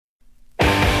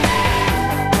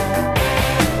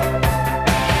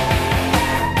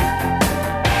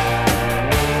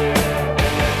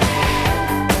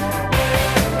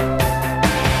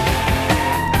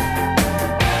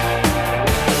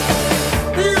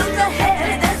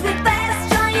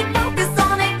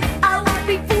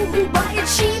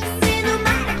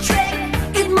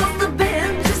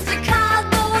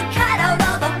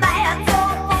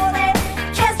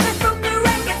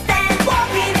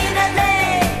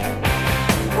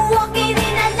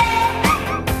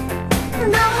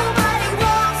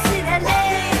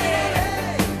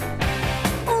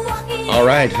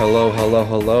right.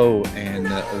 Hello, and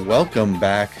welcome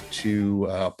back to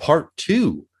part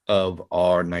two of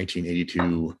our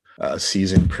 1982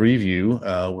 season preview.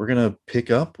 We're going to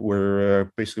pick up where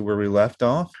basically where we left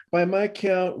off. By my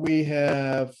count, we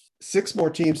have six more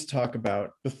teams to talk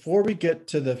about. Before we get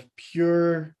to the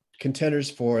pure contenders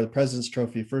for the President's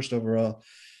Trophy, first overall,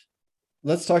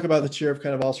 let's talk about the tier of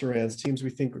kind of also rans, teams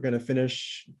we think are going to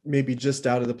finish maybe just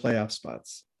out of the playoff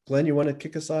spots. Glenn, you want to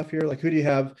kick us off here? Like, who do you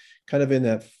have kind of in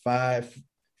that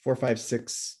 4, 5,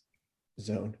 6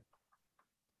 zone?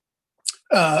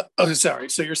 Sorry.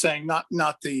 So you're saying not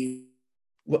the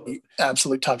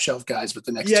absolute top shelf guys, but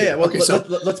the next. Yeah. Well, okay,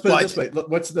 let's put it this way.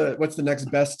 What's the next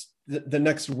best, the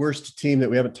next worst team that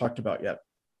we haven't talked about yet?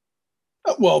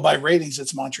 Well, by ratings,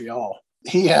 it's Montreal.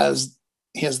 He has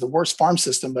the worst farm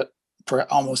system, but for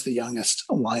almost the youngest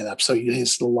lineup. So he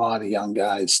has a lot of young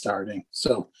guys starting.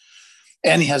 So,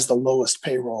 and he has the lowest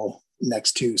payroll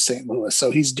next to St. Louis.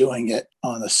 So he's doing it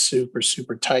on a super,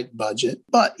 super tight budget.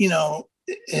 But,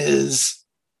 his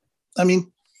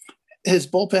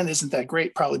bullpen isn't that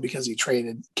great, probably because he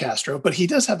traded Castro, but he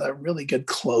does have a really good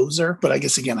closer. But I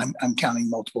guess, again, I'm counting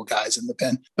multiple guys in the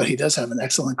pen, but he does have an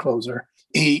excellent closer.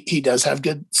 He does have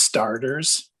good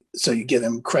starters. So you give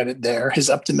him credit there. His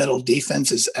up to middle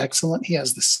defense is excellent. He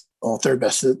has this third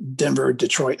best. Denver,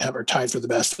 Detroit are tied for the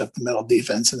best up the middle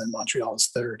defense, and then Montreal is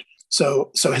third.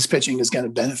 So his pitching is going to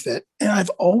benefit. And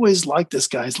I've always liked this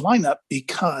guy's lineup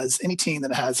because any team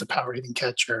that has a power hitting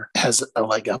catcher has a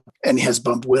leg up. And he has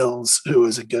Bump Wills, who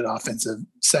is a good offensive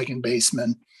second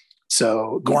baseman.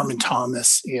 So Gorman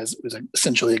Thomas, was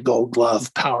essentially a Gold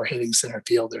Glove power hitting center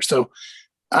fielder. So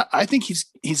I think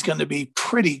he's going to be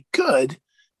pretty good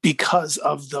because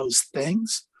of those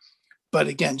things. But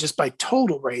again, just by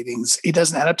total ratings, he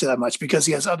doesn't add up to that much because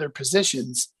he has other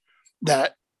positions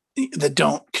that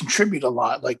don't contribute a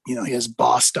lot. Like, he has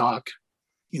Bostock,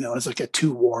 as like a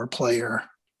 2-WAR player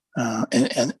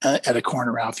and at a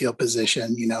corner outfield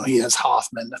position. He has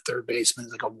Hoffman, the third baseman,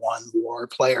 is like a 1-WAR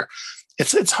player.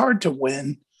 It's hard to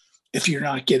win if you're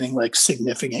not getting like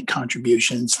significant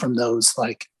contributions from those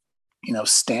like,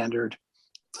 standard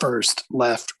first,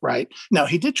 left, right. Now,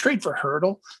 he did trade for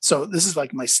Hurdle. So this is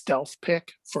like my stealth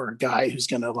pick for a guy who's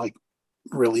going to like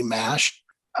really mash.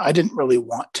 I didn't really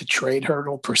want to trade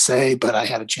Hurdle per se, but I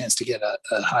had a chance to get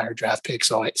a higher draft pick.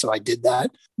 So I did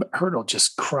that. But Hurdle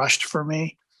just crushed for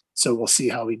me. So we'll see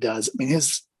how he does. I mean,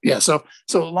 so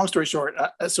long story short,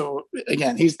 so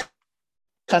again, he's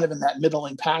kind of in that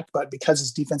middling pack, but because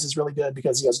his defense is really good,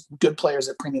 because he has good players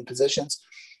at premium positions,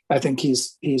 I think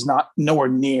he's not nowhere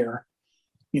near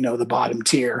the bottom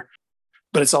tier,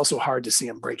 but it's also hard to see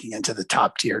him breaking into the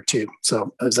top tier too.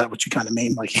 So is that what you kind of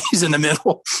mean? Like he's in the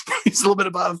middle, he's a little bit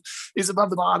above, he's above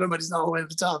the bottom, but he's not all the way at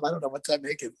the top. I don't know what that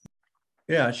make him.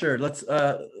 Yeah, sure. Let's,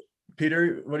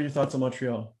 Peter, what are your thoughts on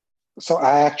Montreal? So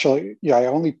I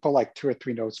only pull like 2 or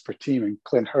 3 notes per team, and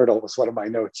Clint Hurdle was one of my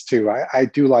notes too. I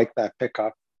do like that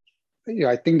pickup.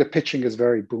 I think the pitching is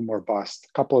very boom or bust.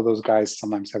 A couple of those guys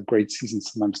sometimes have great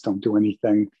seasons, sometimes don't do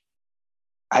anything.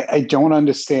 I don't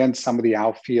understand some of the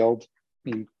outfield. I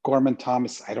mean, Gorman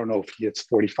Thomas, I don't know if he hits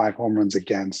 45 home runs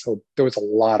again. So there was a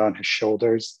lot on his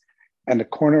shoulders. And the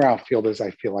corner outfielders,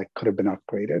 I feel like, could have been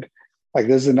upgraded. Like,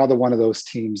 this is another one of those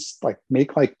teams, like,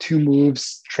 make like 2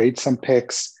 moves, trade some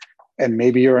picks, and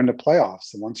maybe you're in the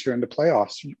playoffs. And once you're in the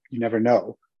playoffs, you never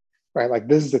know, right? Like,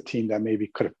 this is a team that maybe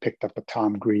could have picked up a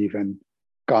Tom Grieve and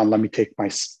gone, let me take my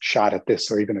shot at this,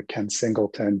 or even a Ken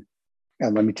Singleton,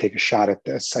 and let me take a shot at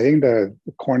this. I think the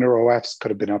corner OFs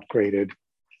could have been upgraded,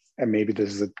 and maybe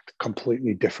this is a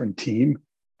completely different team.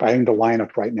 But I think the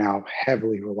lineup right now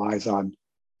heavily relies on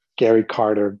Gary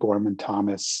Carter, Gorman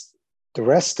Thomas. The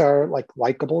rest are like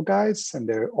likable guys, and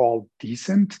they're all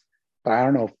decent, but I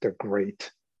don't know if they're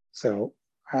great. So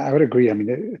I would agree. I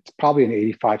mean, it's probably an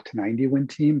 85 to 90 win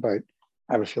team, but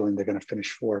I have a feeling they're going to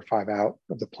finish 4 or 5 out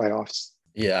of the playoffs.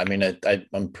 Yeah, I mean,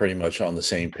 I'm pretty much on the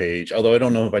same page, although I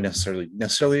don't know if I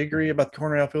necessarily agree about the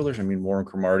corner outfielders. I mean, Warren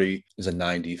Cromartie is a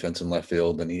 9 defense in left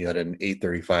field, and he had an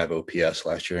 835 OPS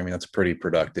last year. I mean, that's pretty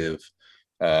productive.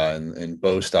 And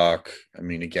Bostock, I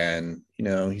mean, again,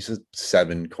 he's a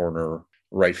 7 corner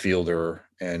right fielder,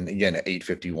 and again,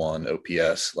 851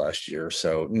 OPS last year.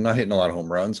 So not hitting a lot of home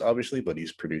runs, obviously, but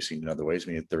he's producing in other ways. I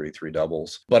mean, he had 33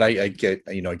 doubles. But I get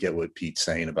what Pete's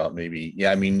saying about maybe,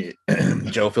 I mean,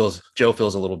 Joe feels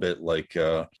a little bit like,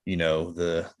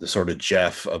 the sort of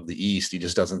Jeff of the East. He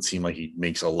just doesn't seem like he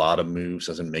makes a lot of moves,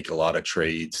 doesn't make a lot of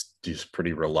trades. He's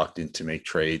pretty reluctant to make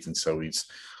trades. And so he's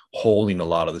holding a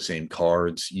lot of the same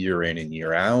cards year in and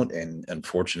year out. And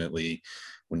unfortunately,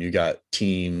 when you got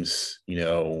teams,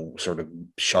 sort of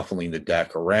shuffling the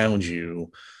deck around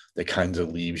you, that kind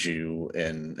of leaves you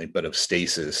in a bit of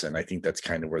stasis. And I think that's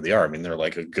kind of where they are. I mean, they're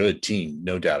like a good team,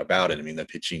 no doubt about it. I mean,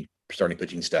 the starting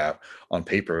pitching staff on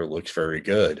paper looks very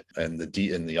good. And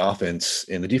the offense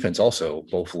and the defense also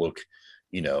both look,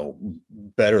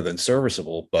 better than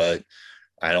serviceable, but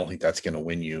I don't think that's going to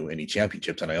win you any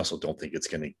championships. And I also don't think it's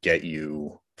going to get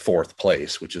you fourth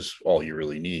place, which is all you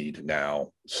really need now.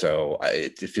 So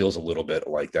it feels a little bit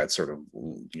like that sort of,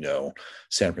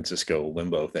 San Francisco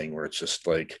limbo thing where it's just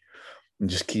like,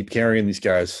 just keep carrying these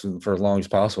guys for as long as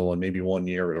possible. And maybe one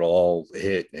year it'll all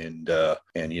hit and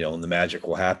the magic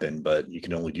will happen, but you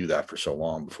can only do that for so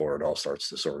long before it all starts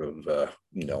to sort of,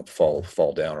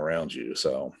 fall down around you.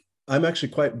 So I'm actually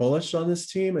quite bullish on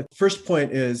this team. First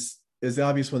point is the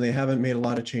obvious one. They haven't made a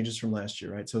lot of changes from last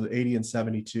year, right? So the 80 and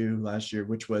 72 last year,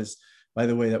 which was, by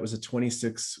the way, that was a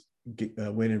 26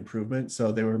 win improvement.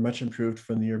 So they were much improved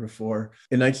from the year before.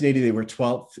 In 1980, they were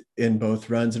 12th in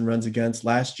both runs and runs against.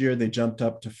 Last year, they jumped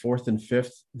up to 4th and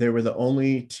 5th. They were the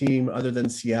only team other than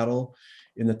Seattle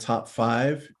in the top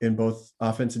 5 in both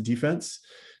offense and defense.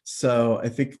 So I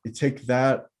think you take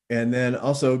that. And then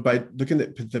also by looking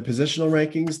at the positional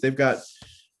rankings, they've got,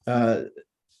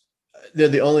 they're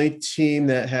the only team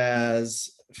that has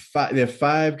 5. They have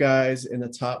 5 guys in the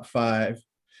top 5,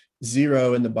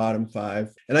 0 in the bottom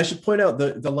 5. And I should point out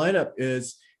the lineup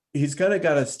is, he's kind of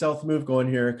got a stealth move going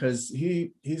here because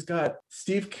he's got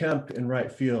Steve Kemp in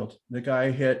right field. The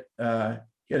guy he had a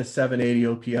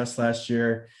 780 OPS last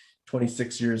year,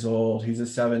 26 years old. He's a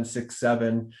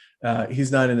 7.67.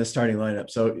 He's not in the starting lineup.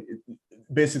 So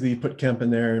basically you put Kemp in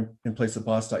there in place of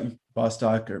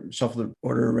Bostock or shuffle the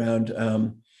order around.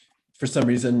 For some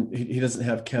reason, he doesn't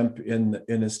have Kemp in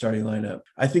his starting lineup.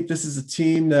 I think this is a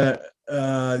team that,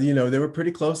 they were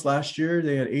pretty close last year.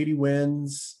 They had 80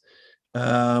 wins,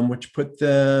 which put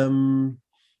them,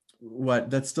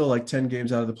 that's still like 10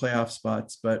 games out of the playoff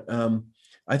spots. But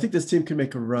I think this team can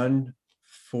make a run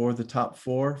for the top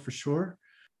 4 for sure.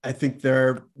 I think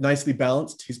they're nicely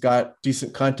balanced. He's got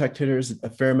decent contact hitters, a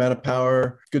fair amount of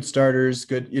power, good starters,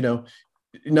 good,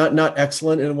 not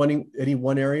excellent in any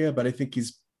one area, but I think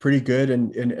he's pretty good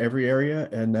in every area.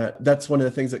 And that's one of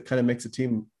the things that kind of makes a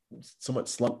team somewhat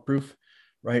slump proof,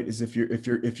 right? Is if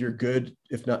you're good,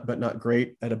 if not, but not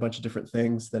great at a bunch of different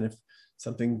things, then if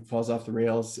something falls off the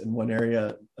rails in one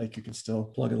area, like you can still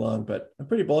plug along. But I'm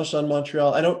pretty bullish on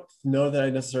Montreal. I don't know that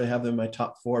I necessarily have them in my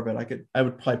top 4, but I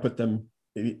would probably put them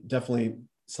definitely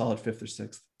solid 5th or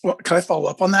 6th. Well, can I follow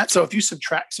up on that? So if you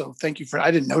subtract, thank you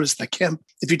I didn't notice that Kemp,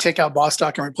 if you take out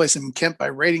Bostock and replace him with Kemp by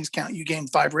ratings count, you gain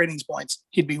 5 ratings points.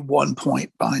 He'd be 1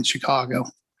 point behind Chicago.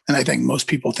 And I think most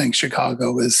people think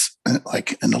Chicago is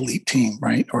like an elite team,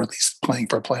 right? Or at least playing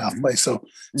for a playoff place. So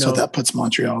that puts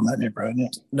Montreal in that neighborhood. Yeah.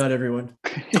 Not everyone.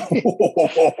 I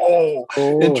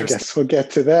guess we'll get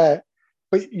to that.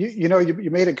 But you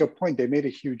made a good point. They made a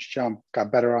huge jump,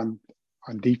 got better on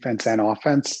defense and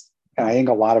offense. And I think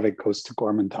a lot of it goes to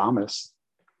Gorman Thomas.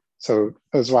 So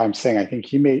that's why I'm saying I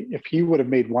think if he would have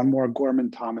made one more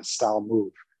Gorman Thomas style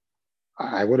move,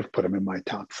 I would have put him in my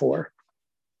top 4.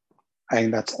 I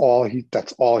think that's all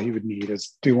he would need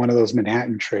is do one of those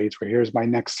Manhattan trades where here's my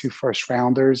next 2 first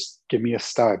rounders, give me a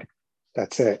stud.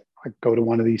 That's it. Like go to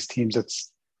one of these teams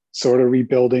that's sort of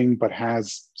rebuilding but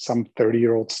has some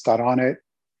 30-year-old stud on it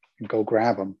and go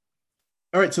grab them.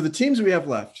 All right, so the teams we have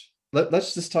left.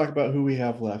 Let's just talk about who we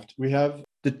have left. We have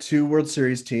the 2 World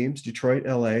Series teams, Detroit,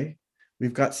 LA.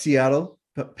 We've got Seattle,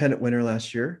 pennant winner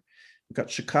last year. We've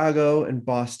got Chicago and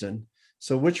Boston.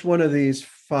 So which one of these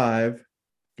 5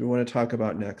 do we want to talk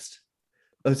about next?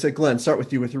 Let's say, Glenn, start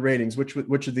with you with your ratings. Which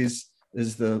of these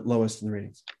is the lowest in the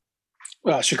ratings?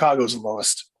 Chicago's the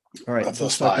lowest. All right, of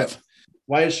those 5.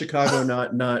 Why is Chicago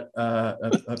not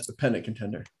a pennant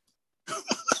contender?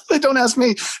 Don't ask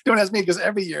me because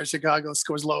every year Chicago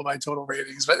scores low by total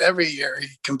ratings, but every year he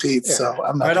competes. Yeah. So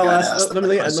I'm not. All right,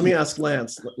 let me ask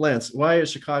Lance. Lance, why is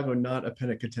Chicago not a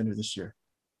pennant contender this year?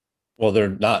 Well, they're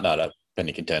not a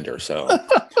pennant contender, so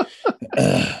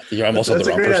I'm also the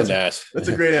wrong person to ask. That's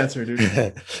a great answer, dude.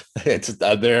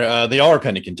 They are a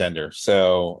pennant contender.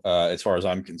 So as far as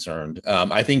I'm concerned,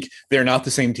 I think they're not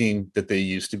the same team that they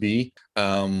used to be.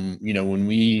 When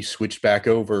we switched back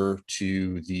over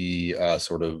to the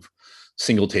sort of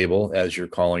single table, as you're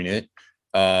calling it,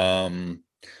 my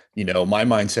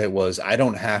mindset was I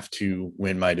don't have to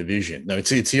win my division. No, it's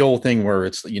the old thing where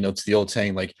it's the old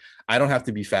saying, like, I don't have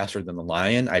to be faster than the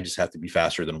lion. I just have to be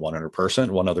faster than one other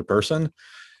person.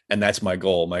 And that's my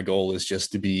goal. My goal is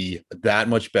just to be that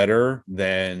much better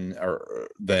than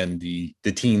the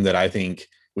team that I think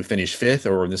would finish 5th,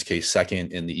 or in this case,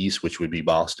 2nd in the East, which would be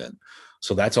Boston.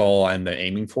 So that's all I'm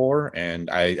aiming for. And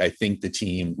I think the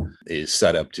team is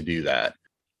set up to do that.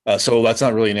 So that's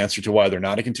not really an answer to why they're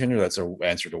not a contender. That's an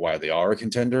answer to why they are a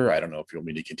contender. I don't know if you want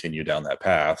me to continue down that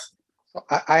path. So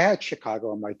I had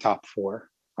Chicago in my top four.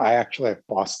 I actually have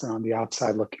Boston on the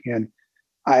outside looking in.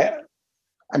 I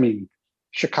mean,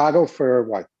 Chicago for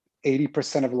what,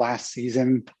 80% of last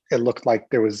season, it looked like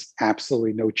there was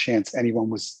absolutely no chance anyone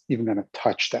was even going to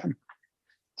touch them.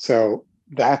 So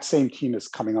that same team is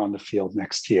coming on the field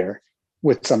next year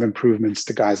with some improvements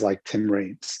to guys like Tim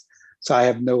Raines. So I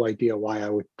have no idea why I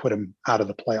would put him out of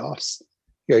the playoffs.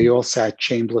 You also had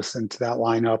Chambliss into that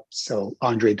lineup. So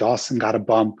Andre Dawson got a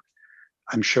bump.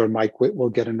 I'm sure Mike Witt will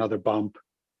get another bump.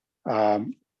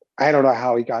 I don't know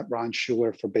how he got Ron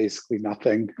Schuler for basically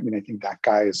nothing. I mean, I think that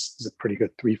guy is a pretty good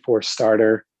 3-4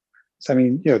 starter. So, I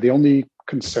mean, the only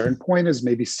concern point is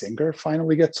maybe Singer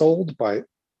finally gets old, but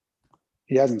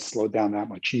he hasn't slowed down that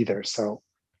much either. So,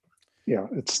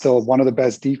 it's still one of the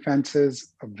best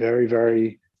defenses, a very,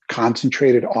 very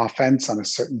concentrated offense on a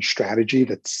certain strategy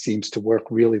that seems to work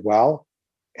really well.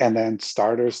 And then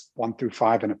starters 1 through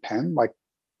 5 in a pen. Like,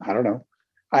 I don't know.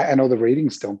 I know the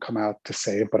ratings don't come out to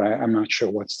say it, but I'm not sure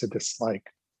what's to dislike.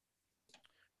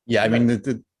 Yeah, I mean,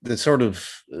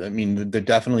 they're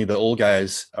definitely, the old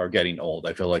guys are getting old.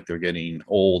 I feel like they're getting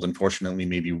old, unfortunately,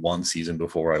 maybe one season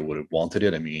before I would have wanted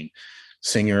it. I mean,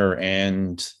 Singer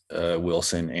and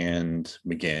Wilson and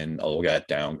McGinn all got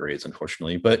downgrades,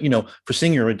 unfortunately. But, for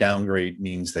Singer, a downgrade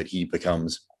means that he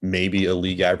becomes maybe a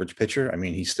league average pitcher. I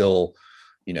mean, he still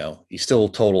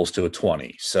totals to a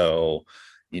 20. So,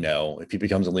 if he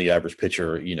becomes a league average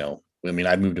pitcher,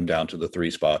 I moved him down to the 3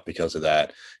 spot because of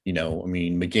that.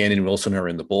 McGinn and Wilson are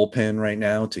in the bullpen right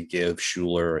now to give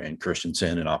Schuler and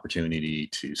Christensen an opportunity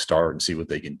to start and see what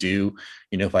they can do.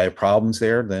 If I have problems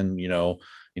there, then,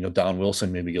 Don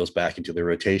Wilson maybe goes back into the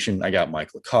rotation. I got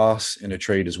Mike Lacoste in a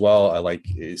trade as well. I like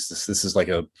this is like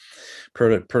a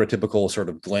prototypical sort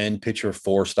of Glenn pitcher,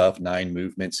 4 stuff, 9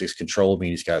 movement, 6 control. I mean,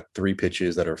 he's got 3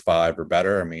 pitches that are 5 or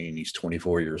better. I mean, he's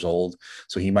 24 years old,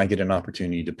 so he might get an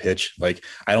opportunity to pitch. Like,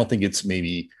 I don't think it's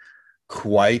maybe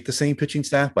quite the same pitching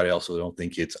staff, but I also don't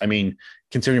think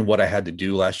considering what I had to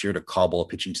do last year to cobble a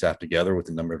pitching staff together with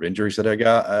the number of injuries that I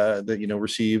got,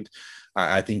 received.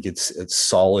 I think it's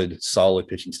solid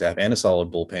pitching staff and a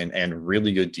solid bullpen and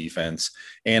really good defense.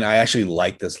 And I actually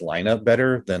like this lineup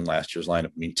better than last year's lineup.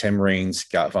 I mean, Tim Raines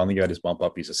finally got his bump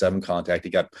up. He's a 7 contact. He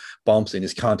got bumps in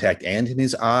his contact and in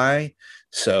his eye.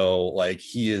 So, like,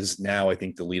 he is now, I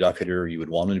think, the leadoff hitter you would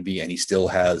want him to be. And he still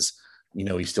has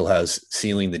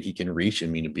ceiling that he can reach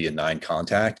and to be a 9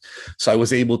 contact. So I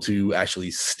was able to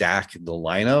actually stack the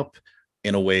lineup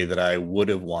in a way that I would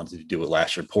have wanted to do it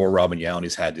last year. Poor Robin Yount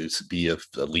has had to be a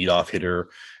leadoff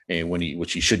hitter, and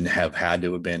which he shouldn't have had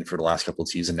to have been for the last couple of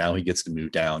seasons. Now he gets to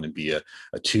move down and be a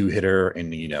 2 hitter,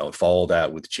 and follow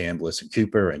that with Chambliss and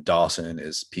Cooper and Dawson,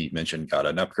 as Pete mentioned, got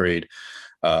an upgrade.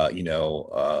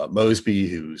 Mosby,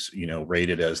 who's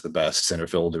rated as the best center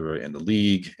fielder in the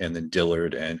league, and then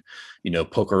Dillard and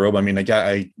Pocoroba. I mean,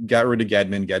 I got rid of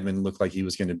Gedman. Gedman looked like he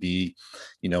was going to be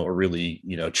a really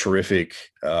terrific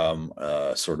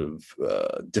sort of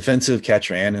defensive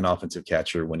catcher and an offensive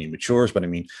catcher when he matures. But I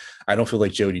mean, I don't feel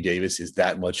like Jody Davis is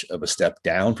that much of a step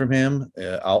down from him.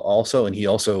 Also, and he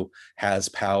also has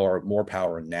more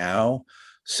power now.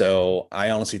 So I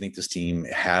honestly think this team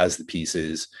has the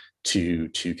pieces to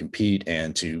compete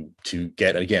and to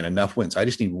get, again, enough wins. I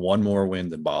just need one more win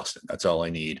than Boston. That's all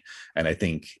I need, and I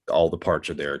think all the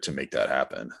parts are there to make that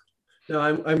happen. No,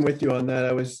 I'm with you on that.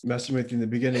 I was messing with you in the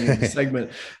beginning of the segment,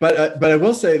 but I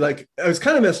will say, like, I was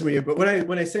kind of messing with you. But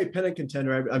when I say pennant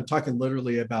contender, I'm talking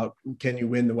literally about, can you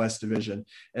win the West Division?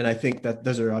 And I think that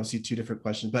those are obviously 2 different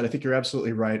questions. But I think you're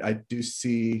absolutely right. I do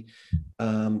see,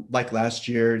 like last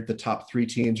year, the top 3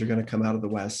 teams are going to come out of the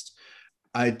West.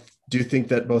 I do think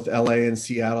that both LA and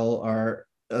Seattle are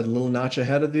a little notch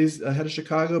ahead of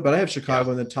Chicago, but I have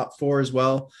Chicago in the top 4 as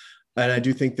well. And I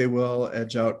do think they will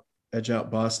edge out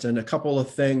Boston. A couple of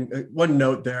things, one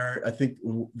note there, I think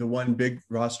the one big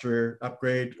roster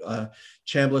upgrade,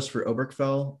 Chambliss for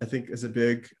Oberkfell, I think is a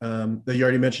big, you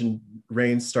already mentioned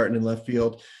Raines starting in left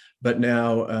field, but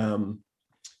now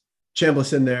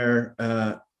Chambliss in there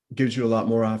gives you a lot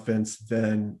more offense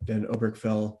than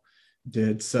Oberkfell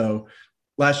did. So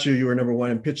last year you were number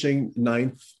 1 in pitching,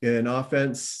 9th in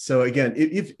offense. So again,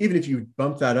 even if you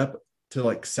bump that up to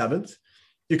like 7th,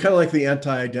 you're kind of like the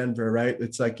anti-Denver, right?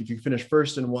 It's like if you finish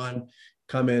 1st in one,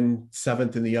 come in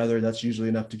 7th in the other, that's usually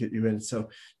enough to get you in. So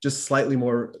just a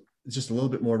little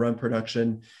bit more run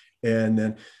production. And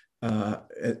then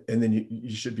and then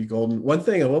you should be golden. One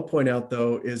thing I will point out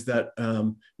though is that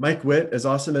Mike Witt, as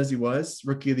awesome as he was,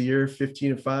 rookie of the year,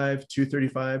 15-5,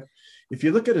 235. If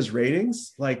you look at his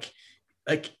ratings, like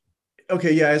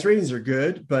okay, yeah, his ratings are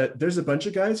good, but there's a bunch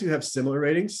of guys who have similar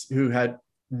ratings who had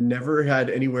never had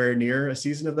anywhere near a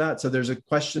season of that. So there's a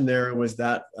question there. Was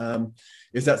that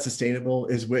is that sustainable?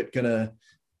 Is Witt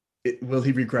will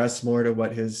he regress more to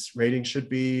what his rating should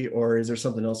be, or is there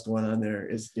something else going on there?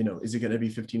 Is he going to be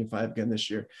 15-5 again this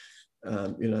year?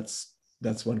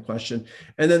 That's one question.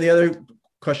 And then the other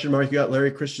question mark, you got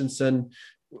Larry Christensen,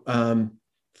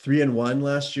 3-1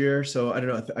 last year. So I don't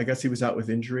know. I guess he was out with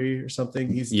injury or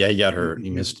something. He got hurt. He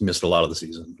missed a lot of the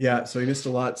season. Yeah. So he missed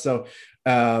a lot. So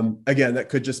again, that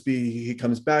could just be, he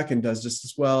comes back and does just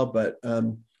as well, but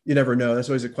you never know. That's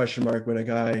always a question mark when a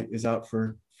guy is out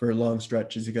for a long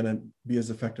stretch. Is he going to be as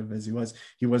effective as he was?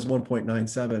 He was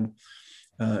 1.97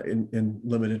 in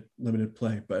limited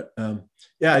play, but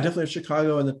yeah, I definitely have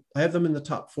Chicago, and I have them in the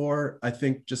top 4. I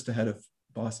think just ahead of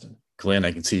Boston. Glenn,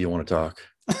 I can see you want to talk.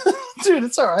 Dude,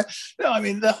 it's all right. No, I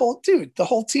mean the whole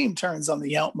team turns on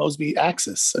the Yount Mosby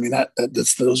axis. I mean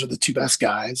those are the 2 best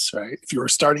guys, right? If you were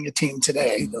starting a team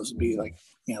today, those would be like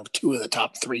 2 of the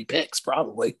top 3 picks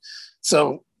probably.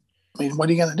 So, I mean, what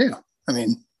are you going to do? I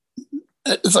mean,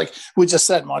 it's like we just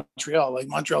said, Montreal. Like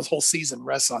Montreal's whole season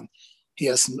rests on he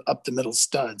has some up the middle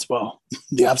studs. Well,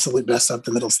 the absolute best up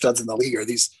the middle studs in the league are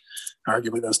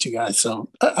arguably those 2 guys. So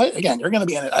again, you're going to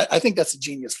be in it. I think that's a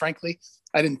genius. Frankly,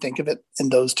 I didn't think of it in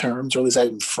those terms, or at least I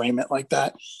didn't frame it like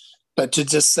that. But to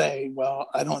just say, well,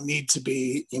 I don't need to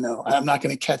be, I'm not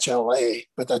going to catch LA,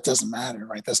 but that doesn't matter,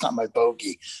 right? That's not my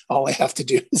bogey. All I have to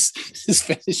do is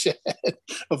finish ahead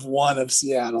of one of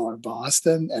Seattle or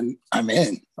Boston, and I'm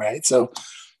in, right? So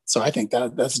I think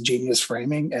that's genius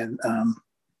framing, and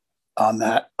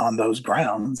on those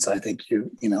grounds, I think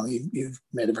you've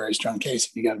made a very strong case.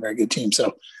 You got a very good team.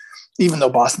 So even though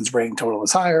Boston's rating total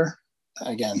is higher,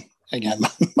 again,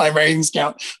 my ratings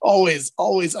count always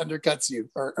undercuts you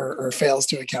or fails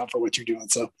to account for what you're doing.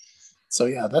 So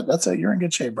yeah, that's it. You're in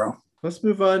good shape, bro. Let's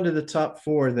move on to the top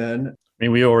 4 then. I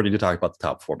mean, we already did talk about the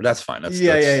top 4, but that's fine.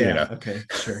 Yeah. Okay,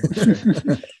 sure.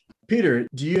 Peter,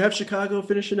 do you have Chicago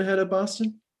finishing ahead of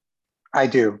Boston? I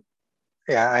do.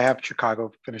 Yeah, I have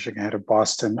Chicago finishing ahead of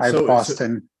Boston. I have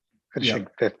Boston finishing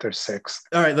 5th or 6th.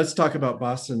 All right, let's talk about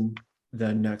Boston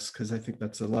then next, because I think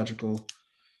that's a logical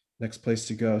next place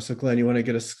to go. So Glenn, you want to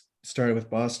get us started with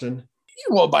Boston?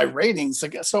 Well, by ratings, I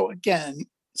guess. So again,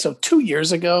 2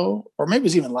 years ago, or maybe it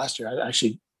was even last year,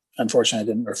 unfortunately, I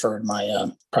didn't refer to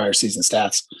my prior season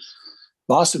stats.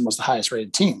 Boston was the highest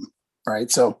rated team, right?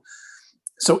 So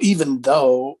even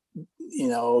though,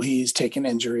 he's taken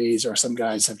injuries, or some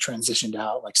guys have transitioned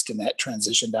out, like Stinnett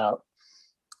transitioned out,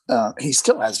 he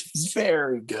still has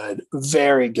very good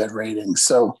ratings.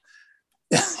 So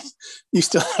you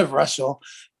still have Russell,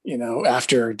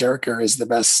 after Durker is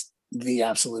the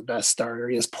absolute best starter.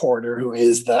 He has Porter, who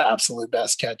is the absolute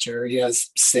best catcher. He has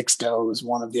Sixto, who's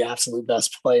one of the absolute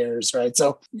best players, right?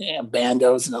 So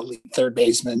Bando's an elite third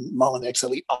baseman, Mullenix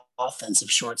elite offensive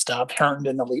shortstop,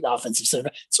 Herndon elite offensive center.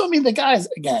 So I mean, the guy's,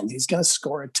 again, he's going to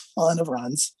score a ton of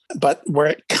runs, but where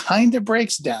it kind of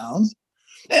breaks down.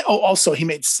 Also, he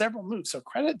made several moves. So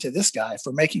credit to this guy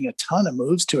for making a ton of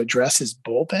moves to address his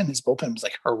bullpen. His bullpen was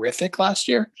like horrific last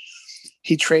year.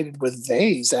 He traded with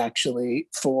Vase actually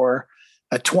for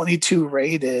a 22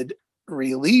 rated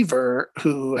reliever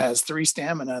who has 3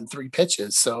 stamina and 3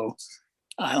 pitches. So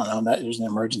I don't know, that there's an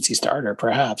emergency starter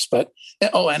perhaps, but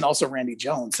and also Randy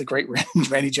Jones, the great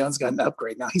Randy Jones got an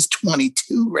upgrade. Now he's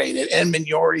 22 rated, and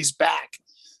Mignori's back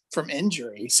from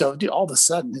injury. So all of a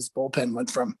sudden his bullpen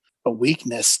went from a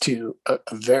weakness to a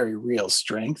very real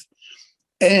strength.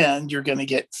 And you're going to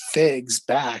get Figs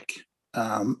back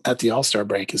at the All-Star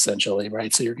break, essentially,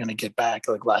 right? So you're going to get back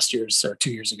like last year's or 2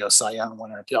 years ago Cy Young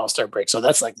winner at the All-Star break. So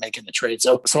that's like making the trade.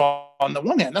 So on the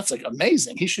one hand, that's like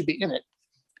amazing. He should be in it.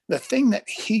 The thing that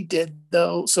he did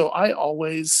though, so I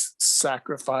always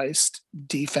sacrificed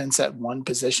defense at one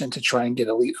position to try and get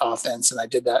elite offense. And I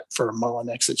did that for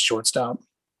Mullenix at shortstop.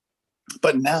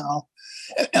 But now,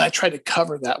 and I tried to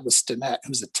cover that with Stinnett,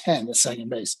 who's a 10 at second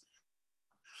base.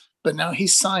 But now he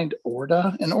signed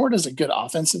Orda, and Orda's a good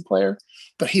offensive player,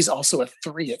 but he's also a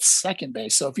 3 at second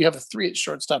base. So if you have a 3 at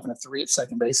shortstop and a 3 at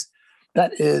second base,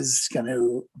 that is going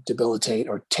to debilitate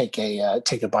or take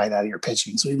a bite out of your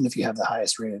pitching. So even if you have the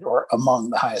highest rated or among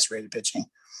the highest rated pitching,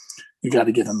 you got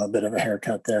to give him a bit of a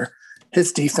haircut there.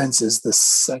 His defense is the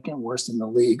second worst in the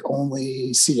league.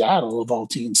 Only Seattle of all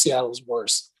teams, Seattle's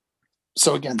worse.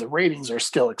 So again, the ratings are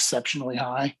still exceptionally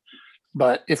high.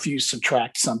 But if you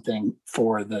subtract something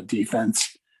for the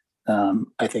defense,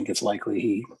 I think it's likely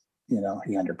he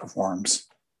underperforms.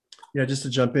 Yeah, just to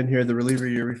jump in here, the reliever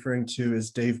you're referring to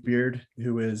is Dave Beard,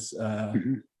 who is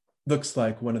looks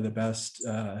like one of the best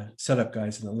setup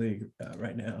guys in the league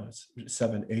right now. It's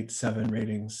 7.87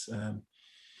 ratings.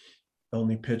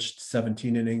 Only pitched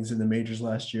 17 innings in the majors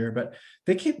last year, but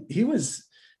he was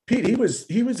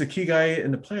a key guy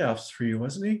in the playoffs for you,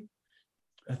 wasn't he?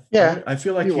 Yeah, I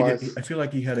feel like he was. I feel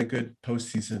like he had a good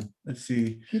postseason. Let's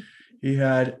see. He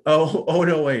had oh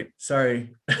no, wait,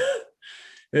 sorry.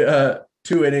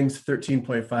 2 innings,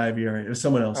 13.5 ERA. It was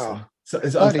someone else. Oh, So I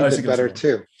thought he did better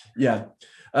too. Yeah.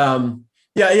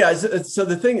 Yeah. So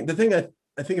the thing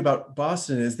I think about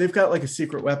Boston is they've got like a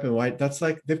secret weapon, right? That's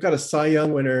like they've got a Cy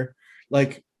Young winner,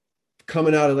 like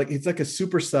coming out of it's like a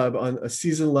super sub on a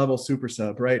season level super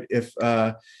sub, right? If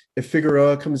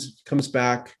Figueroa comes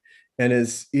back and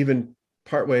is even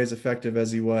partway as effective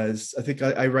as he was, I think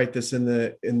I write this in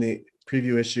the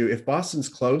preview issue. If Boston's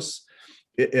close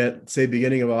at say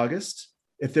beginning of August,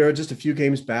 if there are just a few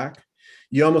games back,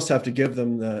 you almost have to give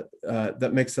them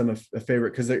that makes them a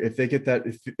favorite, because if they get that,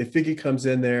 if Figgy comes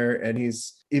in there and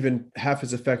he's even half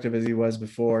as effective as he was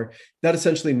before, that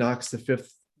essentially knocks the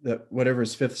fifth, whatever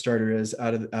his fifth starter is,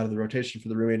 out of the rotation for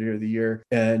the remainder of the year.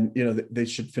 And they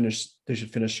should finish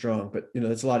strong. But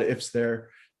there's a lot of ifs there.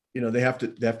 They have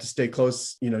to stay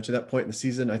close to that point in the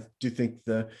season. I do think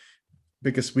the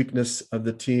biggest weakness of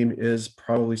the team is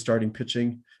probably starting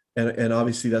pitching, and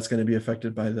obviously that's going to be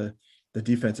affected by the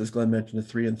defense. As Glenn mentioned,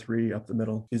 the 3-3 up the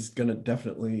middle is going to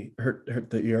definitely hurt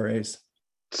the ERAs.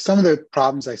 Some of the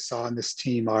problems I saw in this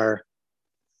team are,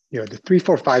 the 3,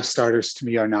 4, 5 starters to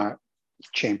me are not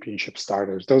championship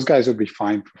starters. Those guys would be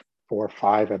fine for 4 or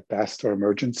 5 at best or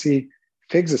emergency.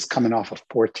 Figs is coming off a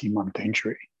 14-month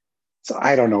injury, so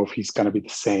I don't know if he's going to be the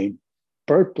same.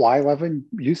 Bert Blyleven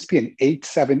used to be an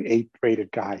 8.78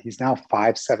 rated guy. He's now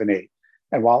 5.78.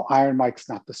 And while Iron Mike's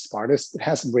not the smartest, it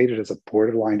hasn't rated as a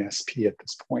borderline SP at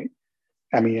this point.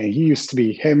 I mean, he used to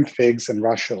be him, Figs, and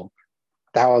Russell.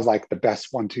 That was like the best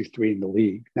 1, 2, 3 in the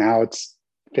league. Now it's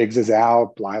Figs is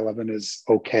out. Blyleven is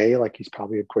okay. Like he's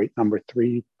probably a great number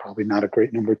 3, probably not a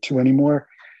great number 2 anymore.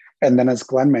 And then as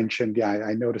Glenn mentioned, yeah,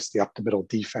 I noticed the up the middle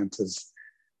defenses.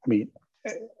 I mean,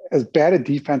 as bad a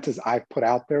defense as I've put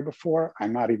out there before,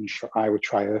 I'm not even sure I would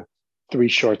try a 3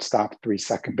 shortstop, 3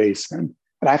 second baseman.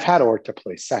 And I've had Orta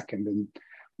play second, and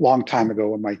long time ago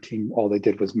when my team, all they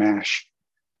did was mash.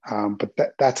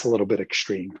 But that's a little bit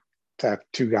extreme to have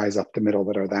 2 guys up the middle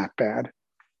that are that bad.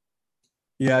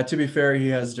 Yeah, to be fair, he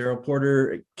has Daryl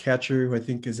Porter, catcher, who I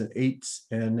think is an 8,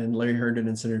 and then Larry Herndon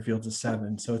in center field's a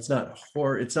 7. So it's not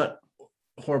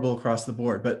horrible across the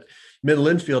board, but middle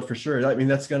infield for sure. I mean,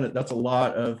 that's a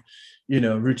lot of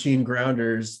routine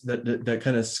grounders that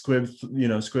kind of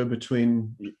squib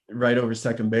between right over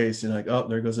second base, and like, oh,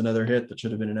 there goes another hit that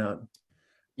should have been an out.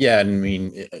 Yeah, I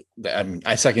mean,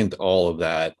 I second all of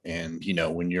that. And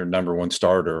when your number 1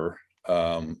 starter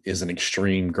is an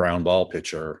extreme ground ball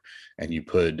pitcher, and you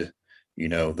put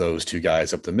those 2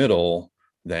 guys up the middle,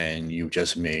 then you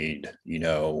just made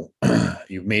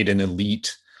you've made an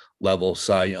elite level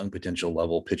Cy Young potential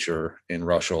level pitcher in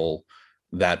Russell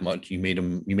that much. You made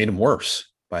him worse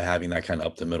by having that kind of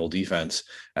up the middle defense.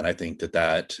 And I think that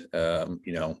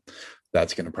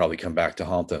that's going to probably come back to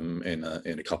haunt them in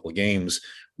a couple of games,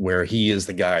 where he is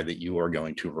the guy that you are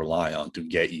going to rely on to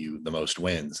get you the most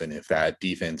wins. And if that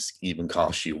defense even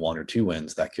costs you 1 or 2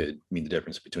 wins, that could mean the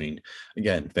difference between,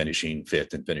 again, finishing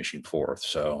 5th and finishing 4th.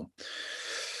 So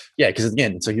yeah, because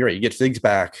again, so you're right, you get Figs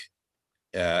back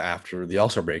after the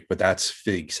All-Star break, but that's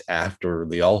Figs after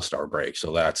the All-Star break.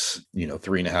 So that's,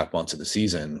 3.5 months of the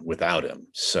season without him.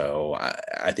 So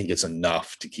I think it's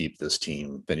enough to keep this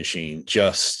team finishing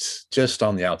just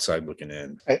on the outside looking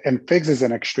in. And Figs is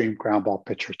an extreme ground ball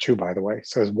pitcher too, by the way.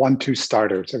 So his 1, 2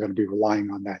 starters are going to be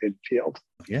relying on that infield.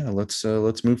 Yeah, let's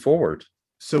move forward.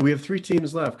 So we have 3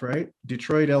 teams left, right?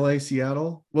 Detroit, LA,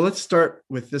 Seattle. Well, let's start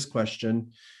with this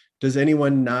question. Does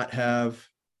anyone not have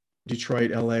Detroit,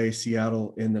 LA,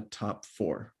 Seattle in the top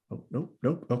 4? Oh,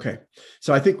 nope. Okay.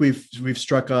 So I think we've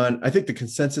struck on, I think the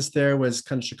consensus there was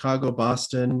kind of Chicago,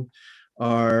 Boston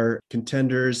are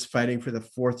contenders fighting for the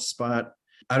 4th spot.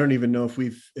 I don't even know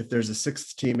if there's a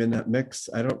 6th team in that mix.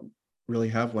 I don't really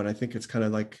have one. I think it's kind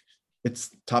of like it's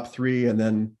top 3 and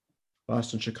then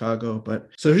Boston, Chicago. But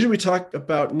so who should we talk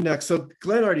about next? So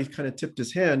Glenn already kind of tipped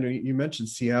his hand. You mentioned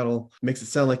Seattle. Makes it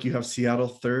sound like you have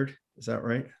Seattle 3rd. Is that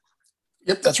right?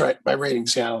 Yep, that's right. By rating,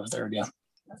 Seattle is 3rd, yeah.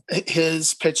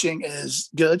 His pitching is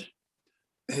good.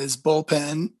 His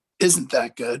bullpen isn't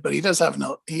that good, but he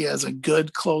has a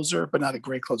good closer, but not a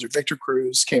great closer. Victor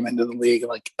Cruz came into the league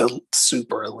like a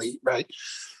super elite, right?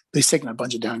 he's taken a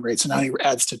bunch of downgrades. So now he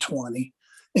adds to 20.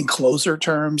 In closer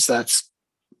terms, that's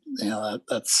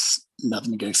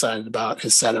nothing to get excited about.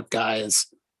 His setup guy is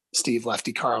Steve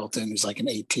Lefty Carlton, who's like an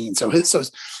 18. So his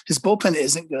bullpen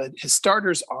isn't good. His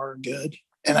starters are good.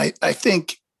 And I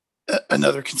think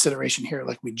another consideration here,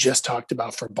 like we just talked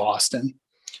about for Boston,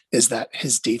 is that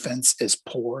his defense is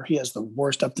poor. He has the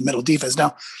worst up the middle defense.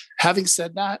 Now, having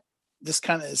said that, this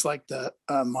kind of is like the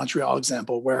Montreal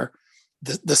example where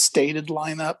the stated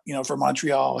lineup, for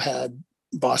Montreal had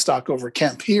Bostock over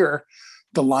Kemp. Here,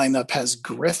 the lineup has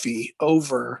Griffey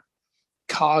over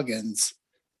Coggins.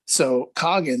 So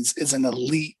Coggins is an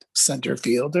elite center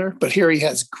fielder, but here he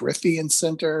has Griffey in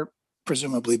center,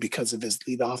 presumably because of his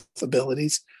leadoff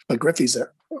abilities. But Griffey's a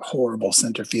horrible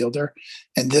center fielder.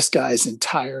 And this guy's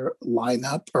entire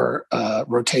lineup or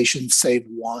rotation, save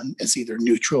one, is either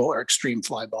neutral or extreme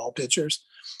fly ball pitchers.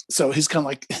 So he's kind of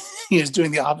like, he's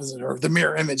doing the opposite, or the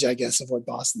mirror image, I guess, of what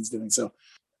Boston's doing. So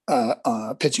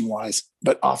pitching wise,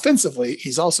 but offensively,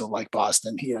 he's also like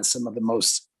Boston. He has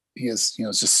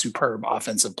just superb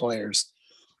offensive players.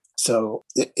 So,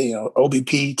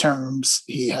 OBP terms,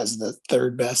 he has the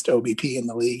third best OBP in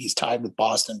the league. He's tied with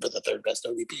Boston for the third best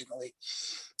OBP in the league.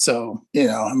 So,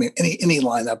 any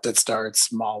lineup that starts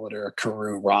Molitor,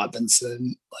 Carew,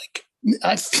 Robinson, like,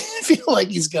 I feel like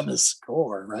he's going to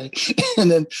score, right?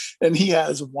 and he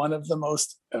has one of the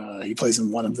most, he plays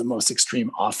in one of the most extreme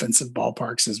offensive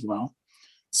ballparks as well.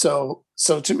 So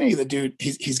to me, the dude,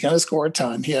 he's going to score a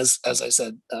ton. He has, as I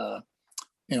said,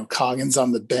 Coggins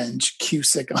on the bench,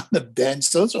 Cusick on the bench.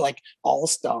 Those are like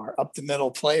all-star up the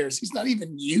middle players he's not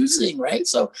even using, right?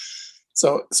 So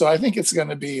I think it's going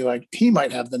to be like, he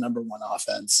might have the number one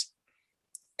offense.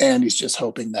 And he's just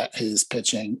hoping that his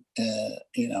pitching,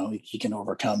 he can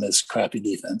overcome his crappy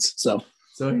defense. So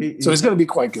he's going to be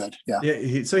quite good.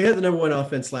 Yeah. So he had the number one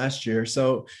offense last year.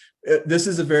 So this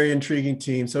is a very intriguing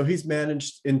team. So he's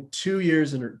managed in 2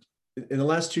 years, in the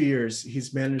last 2 years,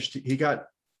 he got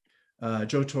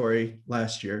Joe Torre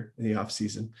last year in the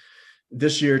offseason.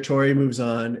 This year, Torre moves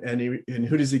on, and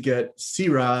who does he get?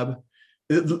 C-Rob,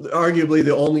 arguably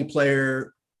the only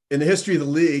player in the history of the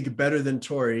league better than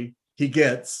Torre. He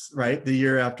gets, right, the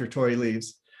year after Torre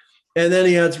leaves. And then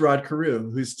he adds Rod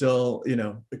Carew, who's still,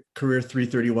 a career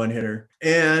 331 hitter.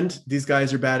 And these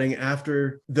guys are batting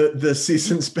after the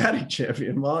season's batting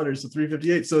champion, Molitor's, so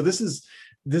 358. So this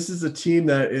is a team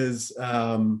that is,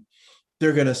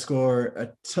 they're going to score a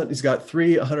ton. He's got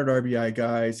 3 100 RBI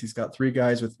guys. He's got 3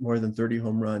 guys with more than 30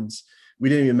 home runs. We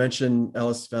didn't even mention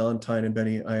Ellis Valentine and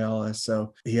Benny Ayala.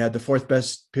 So he had the 4th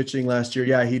best pitching last year.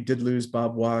 Yeah, he did lose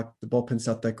Bob Wack. The bullpen's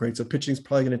not that great. So pitching's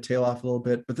probably going to tail off a little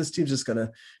bit, but this team's just going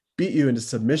to beat you into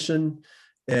submission.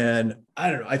 And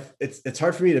I don't know. It's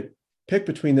hard for me to pick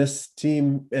between this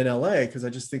team and LA, because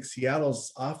I just think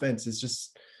Seattle's offense is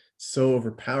just so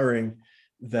overpowering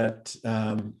that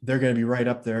they're going to be right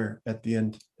up there at the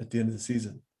end of the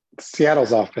season.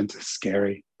 Seattle's offense is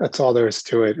scary. That's all there is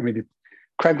to it. I mean,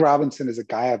 Craig Robinson is a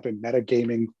guy I've been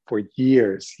metagaming for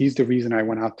years. He's the reason I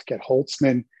went out to get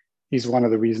Holtzman. He's one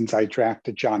of the reasons I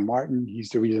drafted John Martin. He's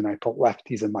the reason I put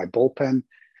lefties in my bullpen.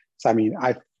 So, I mean,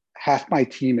 half my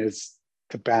team is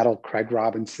to battle Craig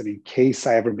Robinson in case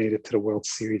I ever made it to the World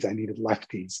Series. I needed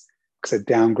lefties because it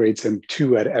downgrades him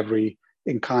 2 at every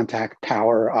in contact,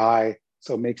 power, eye.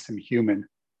 So it makes him human.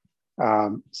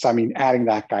 So, I mean, adding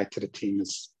that guy to the team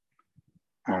is,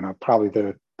 I don't know, probably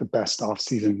the best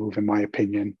offseason move in my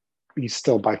opinion. He's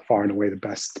still by far and away the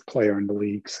best player in the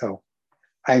league. So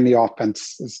I think the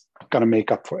offense is going to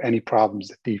make up for any problems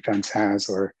the defense has,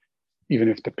 or even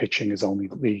if the pitching is only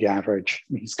league average.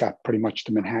 He's got pretty much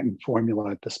the Manhattan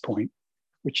formula at this point,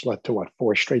 which led to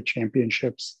 4 straight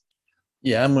championships.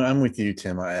 Yeah, I'm with you,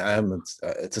 Tim.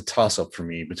 It's a toss up for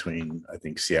me between, I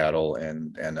think, Seattle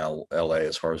and LA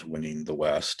as far as winning the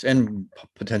West and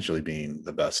potentially being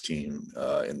the best team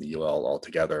in the UL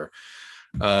altogether.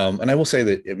 And I will say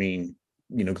that, I mean,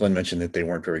 Glenn mentioned that they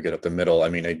weren't very good up the middle. I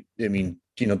mean,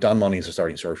 Don Money is a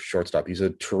starting shortstop. He's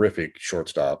a terrific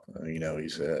shortstop.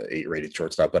 He's a 8-rated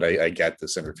shortstop, but I get the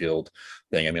center field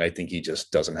thing. I mean, I think he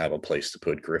just doesn't have a place to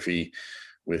put Griffey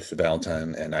with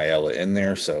Valentine and Ayala in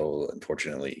there. So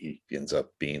unfortunately, he ends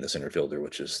up being the center fielder,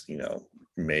 which is,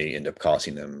 may end up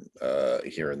costing them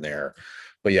here and there.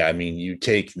 But yeah, I mean, you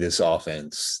take this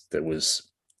offense that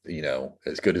was,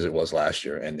 as good as it was last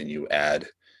year, and then you add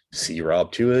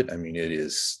C-Rob to it. I mean,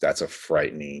 that's a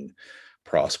frightening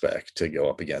prospect to go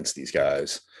up against these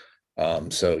guys.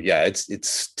 So yeah,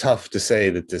 it's tough to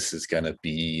say that this is going to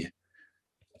be,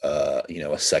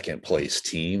 a second place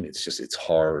team. It's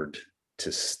hard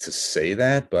to say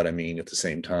that, but I mean, at the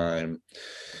same time,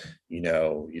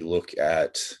 you look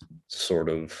at sort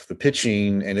of the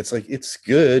pitching, and it's like it's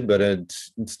good, but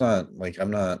it's not like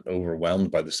I'm not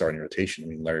overwhelmed by the starting rotation. I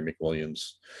mean, Larry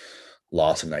McWilliams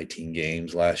lost in 19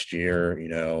 games last year.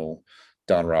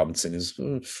 Don Robinson is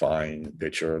a fine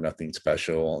pitcher, nothing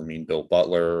special. I mean, Bill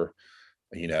Butler,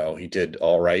 he did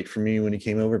all right for me when he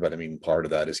came over, but I mean, part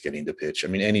of that is getting to pitch. I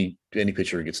mean, any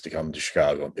pitcher who gets to come to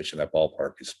Chicago and pitch in that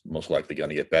ballpark is most likely going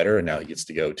to get better. And now he gets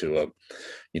to go to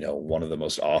one of the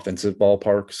most offensive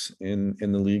ballparks in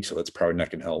the league. So that's probably not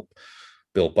going to help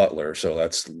Bill Butler. So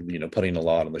that's, putting a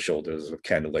lot on the shoulders of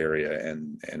Candelaria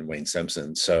and Wayne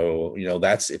Simpson. So,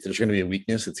 that's, if there's going to be a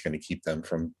weakness, it's going to keep them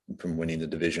from winning the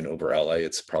division over LA.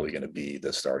 It's probably going to be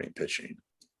the starting pitching.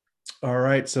 All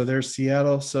right. So there's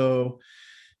Seattle. So,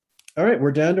 all right,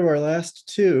 we're down to our last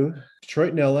two, Detroit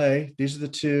and LA. These are the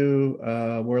two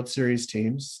World Series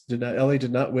teams. LA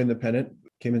did not win the pennant,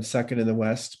 came in second in the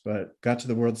West, but got to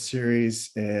the World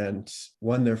Series and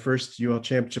won their first UL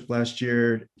championship last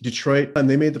year. Detroit, and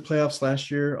they made the playoffs last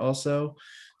year also.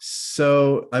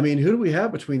 So, I mean, who do we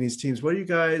have between these teams? What do you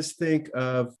guys think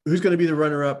of who's going to be the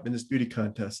runner-up in this beauty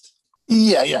contest?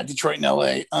 Yeah, Detroit and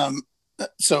LA.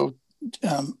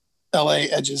 LA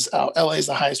edges out. LA is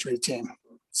the highest rated team.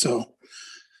 So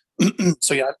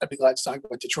yeah, I'd be glad to talk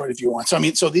about Detroit if you want. So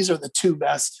these are the two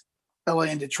best. LA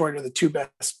and Detroit are the two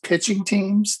best pitching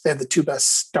teams. They have the two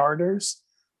best starters.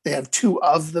 They have two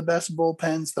of the best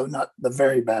bullpens, though not the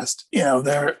very best.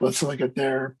 Let's look at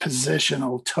their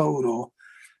positional total.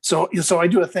 So I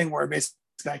do a thing where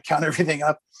basically I count everything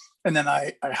up, and then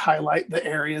I highlight the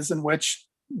areas in which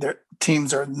their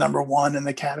teams are number one in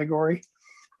the category.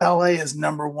 LA is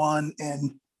number one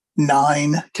in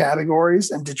 9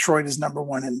 categories, and Detroit is number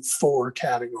one in 4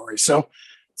 categories. So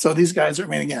these guys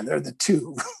are, again, they're the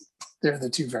two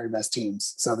very best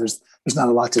teams. So there's not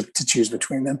a lot to choose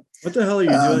between them. What the hell are you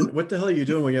doing? What the hell are you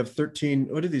doing when you have 13?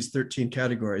 What are these 13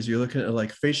 categories? You're looking at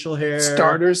like facial hair,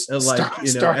 starters,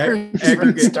 aggregate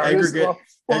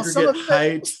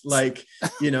height, like,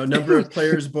 number of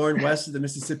players born west of the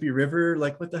Mississippi River.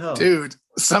 Like, what the hell, dude?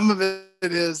 Some of it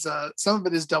is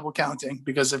double counting,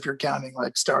 because if you're counting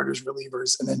like starters,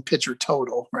 relievers, and then pitcher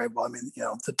total, right? Well,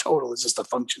 the total is just a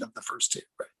function of the first two,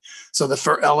 right? So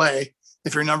for LA,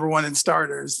 if you're number one in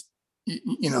starters,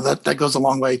 that goes a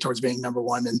long way towards being number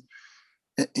one in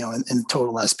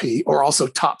total SP, or also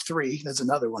top 3. That's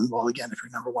another one. Well, again, if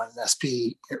you're number one in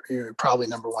SP, you're probably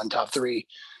number one top 3,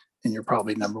 and you're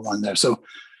probably number one there. So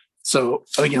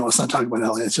again, let's not talk about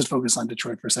LA. Let's just focus on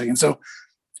Detroit for a second. So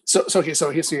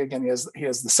again, he has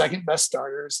the second best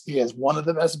starters. He has one of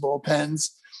the best bullpens.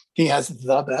 He has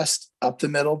the best up the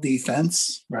middle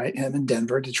defense, right? Him and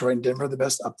Denver, Detroit and Denver, the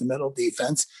best up the middle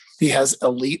defense. He has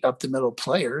elite up the middle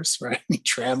players, right?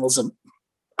 Trammell's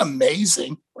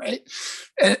amazing, right?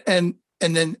 And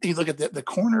then you look at the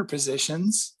corner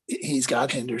positions. He's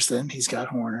got Henderson, he's got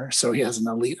Horner, so he has an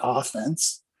elite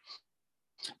offense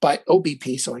by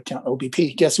OBP. So I count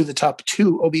OBP. Guess who the top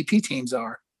 2 OBP teams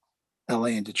are? LA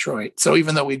and Detroit. So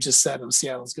even though we've just said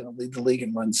Seattle's going to lead the league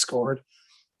in runs scored,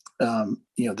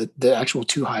 the actual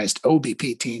 2 highest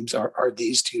OBP teams are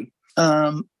these two.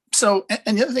 So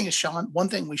the other thing is, Sean, one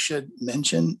thing we should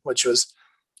mention, which was,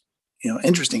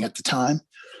 interesting at the time,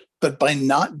 but by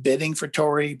not bidding for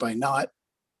Torrey, by not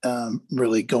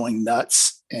really going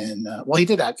nuts, and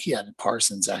he added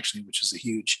Parsons actually, which is a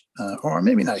huge, or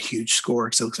maybe not a huge score,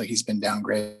 because it looks like he's been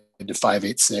downgraded to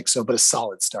 5.86. So, but a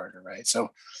solid starter, right?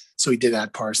 So he did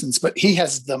add Parsons, but he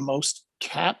has the most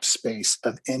cap space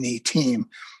of any team.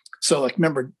 So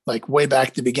remember, way back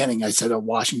at the beginning, I said,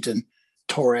 Washington,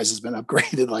 Torres has been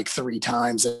upgraded like 3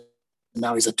 times, and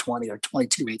now he's a 20 or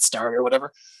 22-8 starter or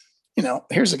whatever.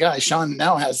 Here's a guy, Sean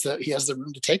now has the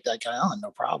room to take that guy on,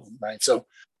 no problem, right? So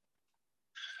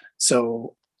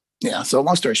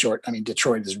long story short,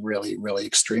 Detroit is really, really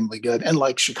extremely good. And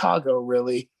like Chicago,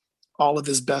 really, all of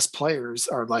his best players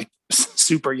are like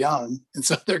super young. And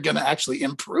so they're going to actually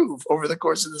improve over the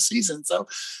course of the season. So,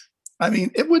 I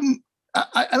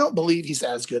don't believe he's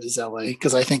as good as LA,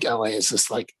 because I think LA is just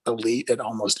like elite at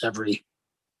almost every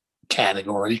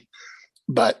category.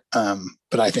 But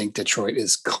I think Detroit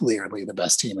is clearly the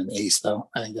best team in the East, though.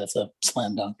 I think that's a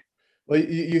slam dunk. Well,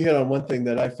 you hit on one thing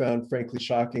that I found frankly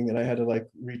shocking, and I had to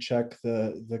recheck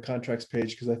the contracts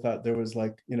page, because I thought there was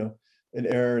an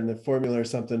error in the formula or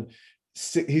something.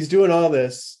 He's doing all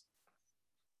this,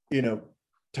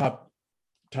 top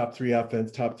 3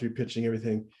 offense, top 3 pitching,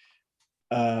 everything.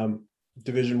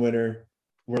 Division winner,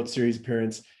 World Series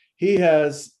appearance. He's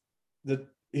the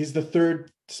 3rd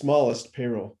smallest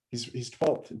payroll. He's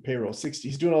 12th in payroll.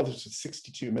 He's doing all this with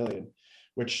 $62 million,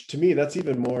 which to me that's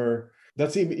even more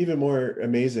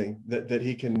amazing that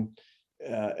he can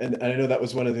and I know that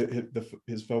was one of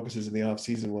his focuses in the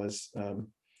offseason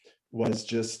was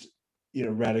just,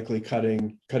 radically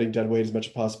cutting dead weight as much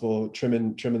as possible,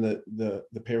 trimming the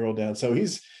payroll down. So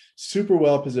he's super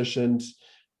well positioned.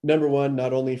 Number one,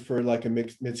 not only for like a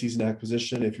mid-season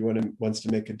acquisition, if he wants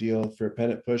to make a deal for a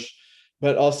pennant push,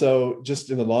 but also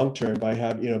just in the long term by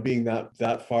being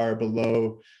that far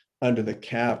below under the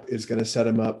cap is going to set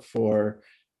him up for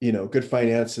good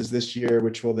finances this year,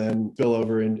 which will then spill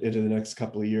over into the next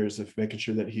couple of years of making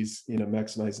sure that he's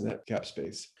maximizing that cap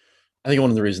space. I think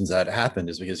one of the reasons that happened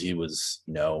is because he was,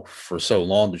 for so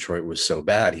long, Detroit was so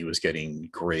bad, he was getting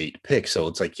great picks. So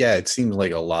it's like, yeah, it seems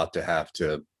like a lot to have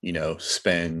to,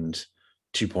 spend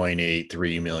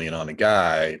 2.83 million on a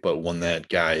guy. But when that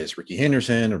guy is Ricky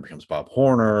Henderson or becomes Bob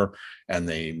Horner and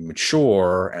they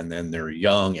mature and then they're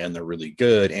young and they're really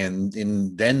good. And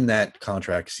then that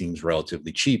contract seems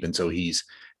relatively cheap. And so he's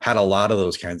had a lot of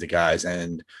those kinds of guys.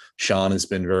 And Sean has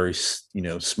been very,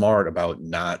 smart about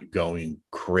not going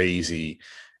crazy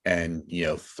and,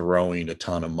 throwing a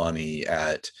ton of money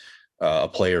at a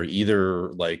player,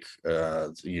 either like,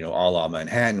 a la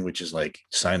Manhattan, which is like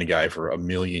sign a guy for $1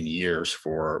 million years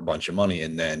for a bunch of money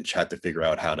and then have to figure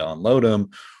out how to unload him,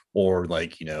 or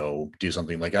like, do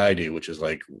something like I do, which is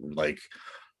like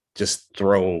just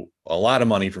throw a lot of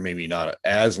money for maybe not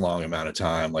as long amount of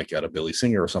time, like at a Billy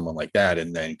Singer or someone like that,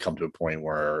 and then come to a point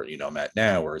where, I'm at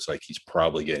now, where it's like he's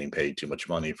probably getting paid too much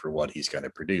money for what he's going to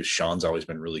produce. Sean's always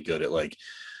been really good at like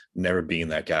never being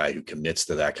that guy who commits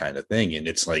to that kind of thing. And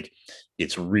it's like,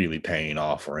 it's really paying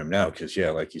off for him now. Cause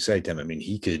yeah, like you say, Tim, I mean,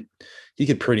 he could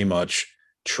pretty much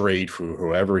trade for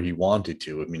whoever he wanted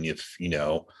to. I mean,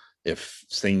 if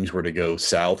things were to go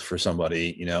south for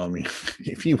somebody, I mean,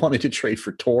 if he wanted to trade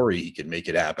for Torrey, he could make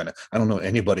it happen. I don't know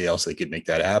anybody else that could make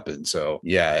that happen. So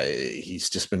yeah, he's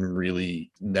just been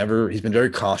he's been very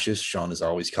cautious. Sean is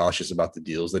always cautious about the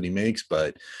deals that he makes,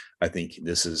 but I think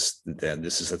this is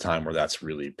the time where that's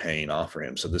really paying off for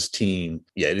him. So this team,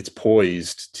 yeah, it's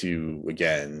poised to,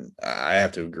 again, I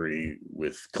have to agree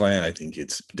with Glenn. I think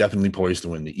it's definitely poised to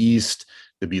win the East,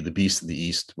 to be the beast of the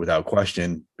East without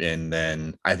question. And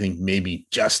then I think maybe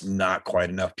just not quite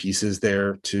enough pieces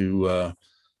there to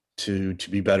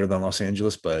be better than Los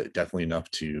Angeles, but definitely enough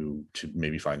to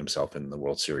maybe find himself in the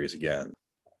World Series again.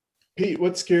 Pete,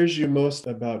 what scares you most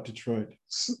about Detroit?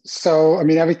 So, I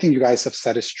mean, everything you guys have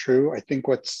said is true. I think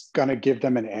what's going to give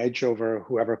them an edge over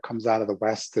whoever comes out of the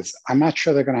West is I'm not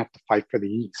sure they're going to have to fight for the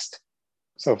East.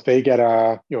 So if they get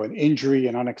an injury,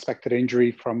 an unexpected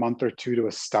injury for a month or two to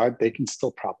a stud, they can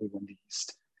still probably win the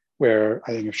East. Where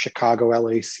I think if Chicago,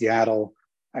 LA, Seattle,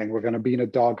 and we're going to be in a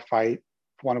dogfight,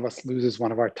 if one of us loses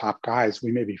one of our top guys,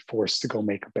 we may be forced to go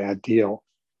make a bad deal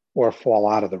or fall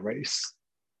out of the race.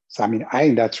 So, I mean, I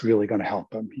think that's really going to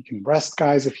help him. He can rest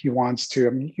guys if he wants to. I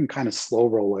mean, he can kind of slow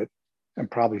roll it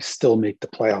and probably still make the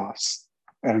playoffs.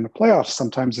 And in the playoffs,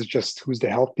 sometimes it's just who's the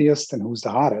healthiest and who's the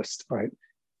hottest, right?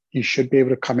 He should be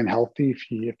able to come in healthy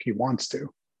if he wants to.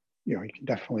 He can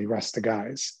definitely rest the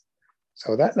guys.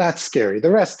 So that's scary. The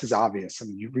rest is obvious. I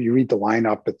mean, you read the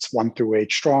lineup, it's 1 through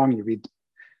 8 strong. You read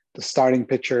the starting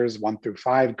pitchers, 1 through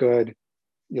 5 good.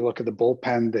 You look at the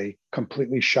bullpen, they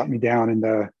completely shut me down in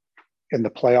the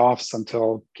playoffs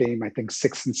until game, I think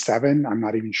 6 and 7. I'm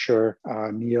not even sure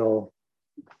Neil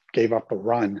gave up a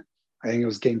run. I think it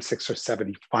was game 6 or 7.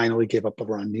 He finally gave up a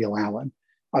run, Neil Allen.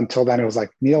 Until then, it was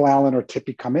like Neil Allen or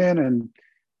Tippy come in and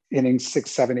innings 6,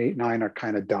 7, 8, 9 are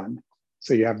kind of done.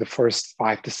 So you have the first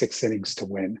 5 to 6 innings to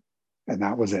win. And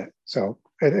that was it. So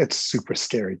it's a super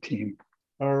scary team.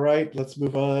 All right, let's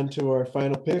move on to our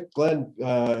final pick. Glenn,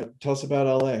 tell us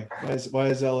about LA. Why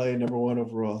is LA number 1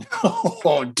 overall?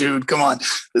 Oh, dude, come on.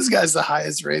 This guy's the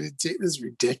highest rated team. This is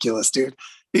ridiculous, dude.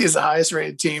 He is the highest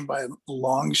rated team by a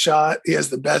long shot. He has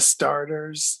the best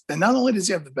starters. And not only does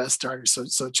he have the best starters,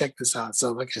 so check this out.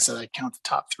 So like I said, I count the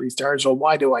top 3 starters. Well,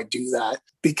 why do I do that?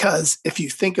 Because if you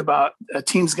think about a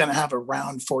team's going to have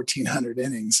around 1,400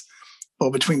 innings,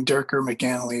 well, between Durker,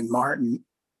 McAnally, and Martin,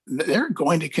 they're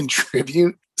going to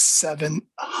contribute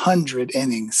 700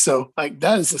 innings. So like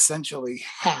that is essentially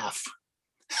half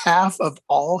of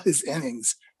all his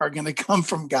innings are going to come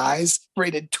from guys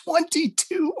rated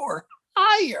 22 or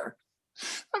higher.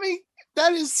 I mean,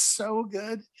 that is so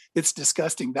good. It's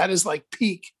disgusting. That is like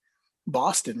peak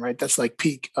Boston, right? That's like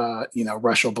peak,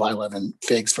 Russell, Blyleven, and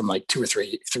Figs from like 2 or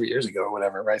 3 years ago or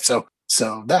whatever, right? So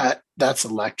that's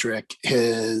electric.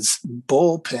 His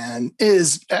bullpen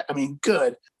is,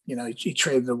 good. He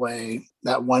traded away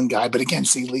that one guy, but again,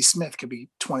 see, Lee Smith could be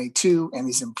 22 and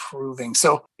he's improving.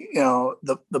 So,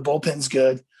 the bullpen's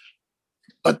good,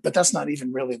 but that's not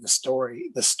even really the story.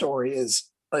 The story is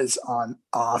is on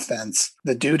offense.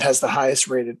 The dude has the highest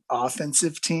rated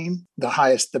offensive team,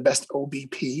 the best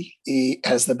OBP. He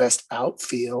has the best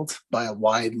outfield by a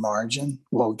wide margin.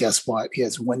 Well, guess what? He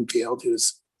has Winfield,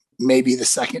 who's maybe the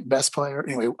second best player.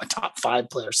 Anyway, a top 5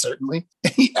 player, certainly.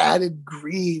 And he added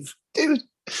Grieve. Dude,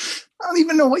 I don't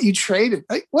even know what you traded.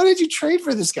 Like, what did you trade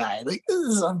for this guy? Like, this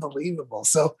is unbelievable.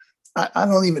 So I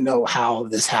don't even know how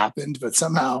this happened, but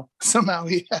somehow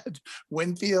he had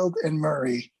Winfield and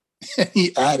Murray, and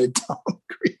he added Tom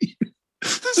Grieve.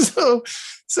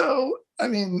 so I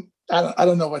mean, I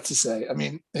don't know what to say. I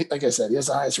mean, like I said, he has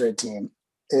the highest rated team.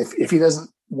 If he doesn't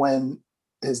win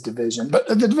his division, but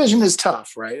the division is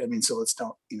tough, right? I mean, so let's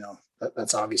don't,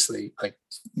 that's obviously like,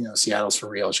 Seattle's for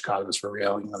real, Chicago's for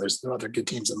real. There's other good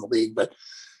teams in the league, but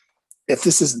if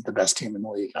this isn't the best team in the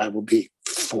league, I will be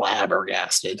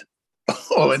flabbergasted.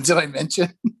 Oh, and did I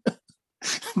mention?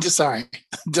 Sorry,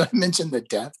 did I mention the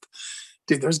depth?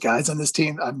 Dude, there's guys on this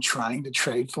team I'm trying to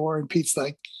trade for, and Pete's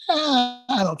like,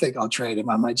 I don't think I'll trade him.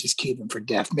 I might just keep him for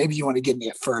depth. Maybe you want to give me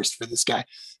a first for this guy.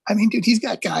 I mean, dude, he's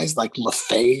got guys like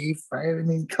Lefebvre, right? I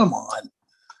mean, come on.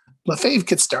 Lefebvre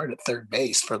could start at third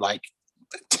base for like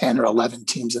 10 or 11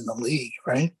 teams in the league,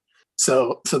 right?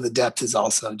 So the depth is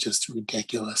also just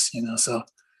ridiculous, So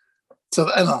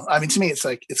I don't know. I mean, to me,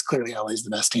 it's clearly LA's the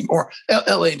best team, or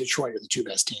LA and Detroit are the 2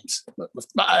 best teams.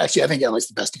 Actually, I think LA's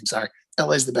the best team. Sorry,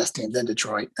 LA's the best team, then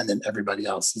Detroit, and then everybody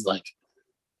else is like,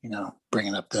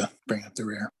 bringing up the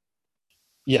rear.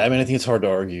 Yeah, I mean, I think it's hard to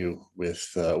argue with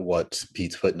what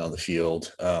Pete's putting on the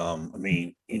field. I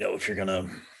mean,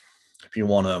 if you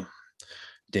want to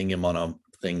ding him on a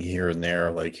thing here and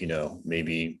there, like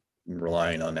maybe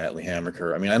relying on Natalie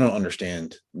Hammaker. I mean, I don't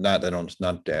understand, not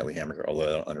Natalie Hammaker, although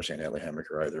I don't understand Natalie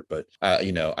Hammaker either, but I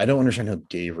don't understand how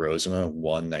Dave Rozema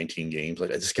won 19 games.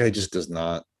 Like, this guy just does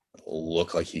not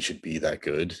look like he should be that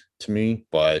good to me,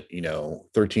 but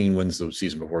 13 wins the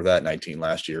season before that, 19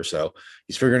 last year. So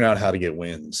he's figuring out how to get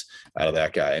wins out of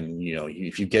that guy. And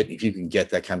if you can get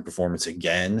that kind of performance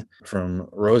again from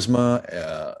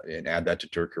Rozema and add that to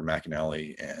Dirk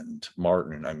McAnally and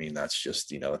Martin, I mean, that's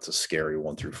just it's a scary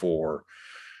 1 through 4.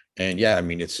 And yeah, I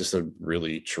mean, it's just a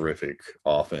really terrific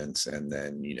offense. And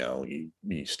then you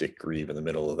stick Grieve in the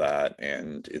middle of that,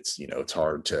 and it's it's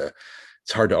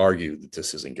hard to argue that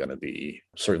this isn't going to be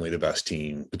certainly the best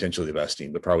team, potentially the best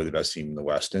team, but probably the best team in the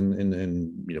West,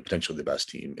 and potentially the best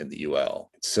team in the UL.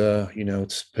 It's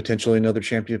it's potentially another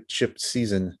championship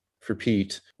season for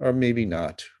Pete, or maybe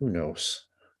not. Who knows?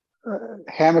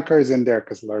 Hammaker is in there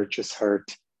because Lurch is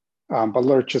hurt, but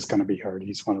Lurch is going to be hurt.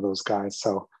 He's one of those guys.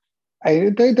 So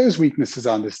there's weaknesses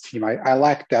on this team. I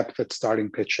lack depth at starting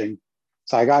pitching,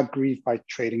 so I got Grieve by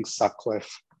trading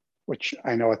Sutcliffe, which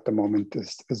I know at the moment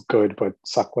is good, but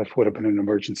Sutcliffe would have been an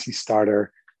emergency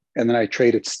starter. And then I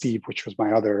traded Steve, which was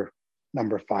my other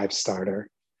number 5 starter.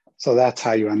 So that's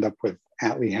how you end up with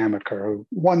Atlee Hammaker, who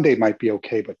one day might be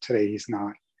okay, but today he's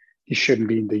not. He shouldn't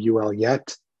be in the UL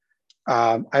yet.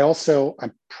 I'm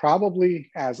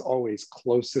probably, as always,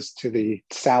 closest to the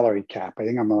salary cap. I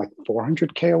think I'm like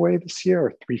 $400K away this year,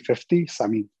 or $350. So, I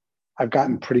mean, I've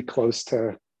gotten pretty close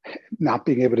to not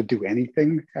being able to do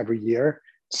anything every year.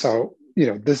 So,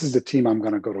 this is the team I'm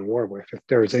going to go to war with. If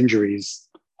there's injuries,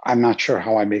 I'm not sure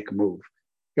how I make a move.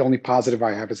 The only positive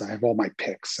I have is I have all my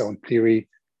picks. So in theory,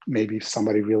 maybe if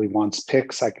somebody really wants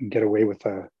picks, I can get away with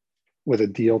a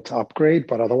deal to upgrade.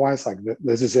 But otherwise, like,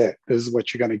 this is it. This is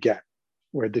what you're going to get,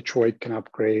 where Detroit can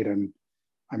upgrade. And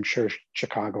I'm sure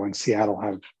Chicago and Seattle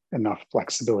have enough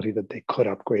flexibility that they could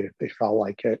upgrade if they felt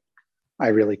like it. I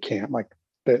really can't. Like,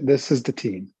 this is the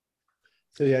team.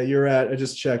 So yeah, I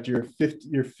just checked, you're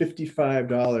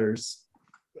 $55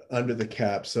 under the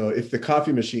cap. So if the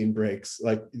coffee machine breaks,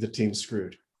 like, the team's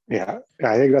screwed. Yeah,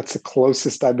 I think that's the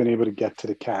closest I've been able to get to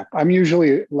the cap. I'm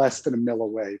usually less than $1 million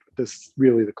away, but this is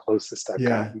really the closest I've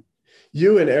gotten.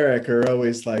 You and Eric are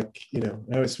always like, I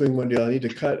always swing one deal. I need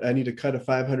to cut a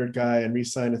 500 guy and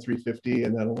re-sign a 350,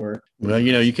 and that'll work. Well,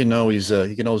 you can always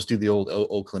do the old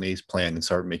Oakland A's plan and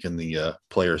start making the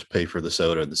players pay for the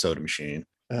soda in the soda machine.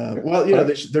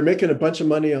 They're making a bunch of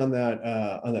money on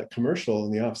that commercial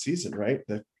in the off season, right?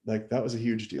 That was a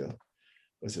huge deal.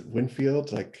 Was it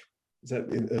Winfield? Like, is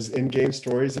that those in-game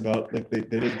stories about, like, they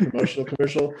did a promotional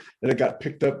commercial and it got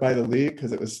picked up by the league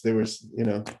because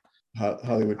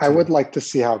Hollywood. I would like to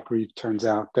see how Grieve turns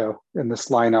out, though, in this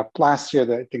lineup. Last year,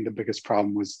 I think the biggest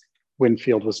problem was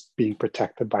Winfield was being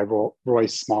protected by Roy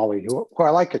Smalley, who I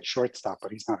like at shortstop,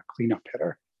 but he's not a cleanup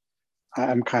hitter.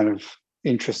 I'm kind of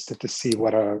interested to see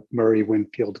what a Murray,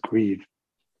 Winfield, Grieve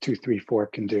 2, 3, 4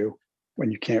 can do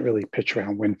when you can't really pitch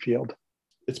around Winfield.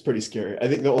 It's pretty scary. I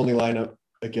think the only lineup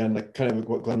again, like kind of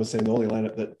what Glenn was saying, the only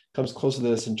lineup that comes close to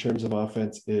this in terms of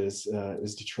offense is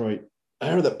Detroit. I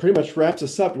don't know, that pretty much wraps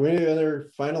us up. Do we have any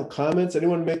other final comments?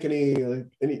 Anyone make any,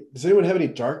 does anyone have any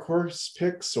dark horse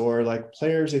picks or like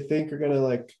players they think are going to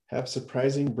like have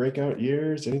surprising breakout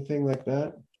years? Anything like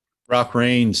that? Rock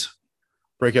Reigns,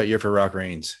 breakout year for Rock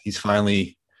Reigns. He's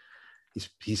finally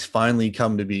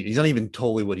come to be, he's not even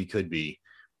totally what he could be,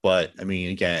 but I mean,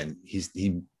 again,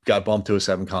 he got bumped to a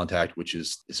 7 contact, which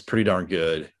is pretty darn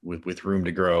good with room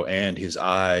to grow. And his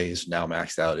eye is now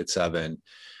maxed out at 7.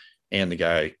 And the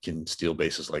guy can steal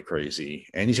bases like crazy.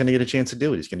 And he's going to get a chance to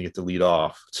do it. He's going to get to lead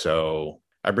off. So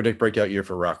I predict breakout year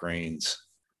for Rock Reigns.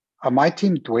 On my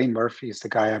team, Dwayne Murphy is the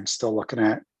guy I'm still looking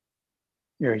at.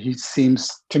 He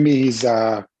seems to me he's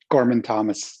Gorman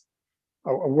Thomas,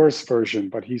 a worse version,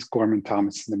 but he's Gorman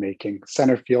Thomas in the making.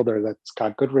 Center fielder that's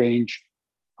got good range,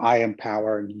 eye and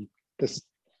power. And this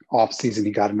offseason,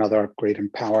 he got another upgrade in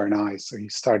power and eye. So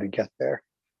he's starting to get there.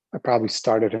 I probably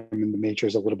started him in the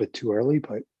majors a little bit too early,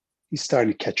 but he's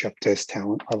starting to catch up to his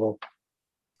talent level.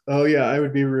 Oh yeah, I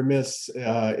would be remiss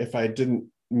if I didn't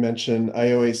mention.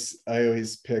 I always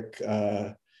pick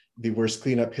the worst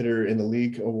cleanup hitter in the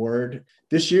league award.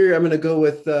 This year, I'm going to go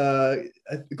with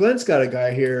Glenn's got a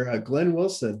guy here, Glenn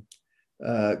Wilson.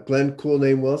 Glenn, cool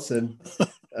name Wilson,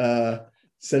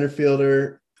 center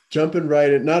fielder, jumping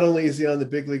right at. Not only is he on the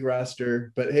big league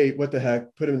roster, but hey, what the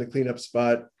heck? Put him in the cleanup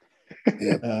spot.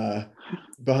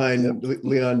 Behind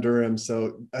Leon Durham.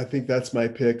 So I think that's my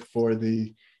pick for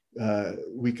the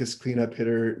weakest cleanup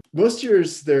hitter. Most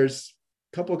years there's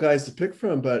a couple guys to pick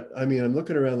from, but I mean, I'm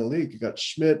looking around the league. You got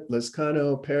Schmidt,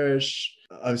 Lizcano, Parrish,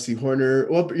 obviously Horner.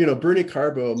 Well, Bernie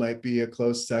Carbo might be a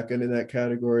close second in that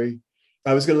category.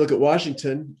 I was going to look at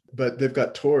Washington, but they've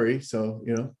got Torrey. So,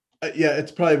 yeah,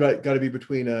 it's probably got to be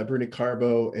between Bernie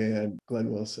Carbo and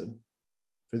Glenn Wilson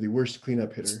for the worst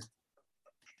cleanup hitter.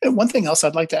 And one thing else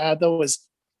I'd like to add, though, is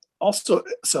also,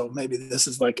 so maybe this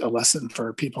is like a lesson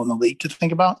for people in the league to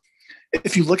think about.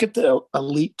 If you look at the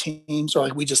elite teams, or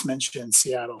like we just mentioned,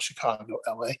 Seattle, Chicago,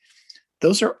 LA,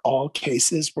 those are all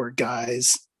cases where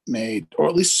guys made, or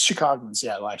at least Chicago and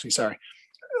Seattle, actually, sorry,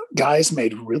 guys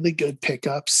made really good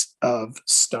pickups of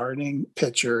starting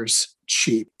pitchers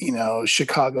cheap.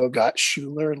 Chicago got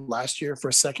Schuler last year for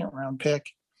a 2nd-round pick,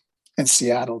 and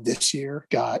Seattle this year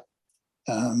got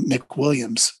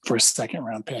McWilliams for a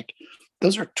 2nd-round pick.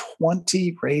 Those are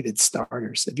 20 rated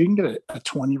starters. If you can get a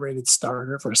 20 rated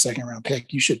starter for a 2nd-round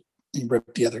pick, you should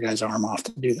rip the other guy's arm off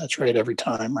to do that trade every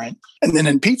time, right? And then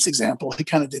in Pete's example, he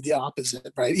kind of did the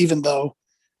opposite, right? Even though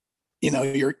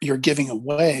you're giving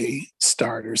away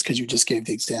starters because you just gave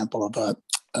the example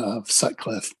of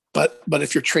Sutcliffe, but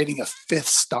if you're trading a 5th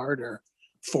starter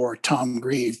for Tom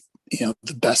Grieve,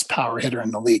 the best power hitter in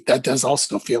the league, that does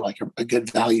also feel like a good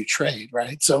value trade,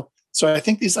 right? So I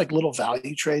think these like little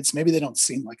value trades, maybe they don't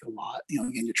seem like a lot,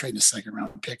 again, you're trading a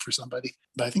 2nd-round pick for somebody,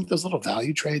 but I think those little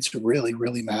value trades really,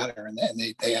 really matter. And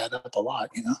they add up a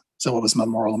lot, So what was my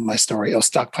moral of my story?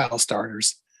 Stockpile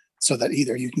starters so that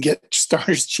either you can get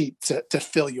starters cheap to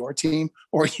fill your team,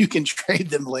 or you can trade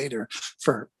them later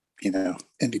for,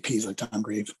 MVPs like Tom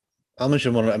Grieve. I'll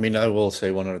mention one. I mean, I will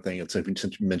say one other thing. It's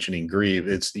since you're mentioning Grieve,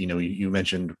 it's, you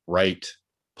mentioned right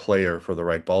player for the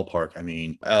right ballpark. I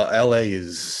mean, LA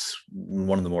is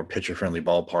one of the more pitcher friendly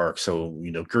ballparks. So,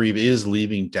 Grieve is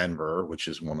leaving Denver, which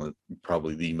is one of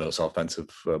probably the most offensive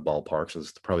ballparks.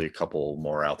 There's probably a couple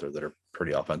more out there that are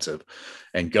pretty offensive,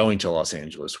 and going to Los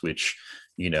Angeles, which,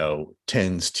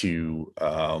 tends to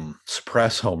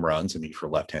suppress home runs. I mean, for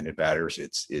left-handed batters,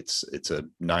 it's a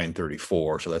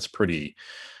 934. So that's pretty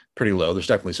low. There's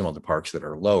definitely some other parks that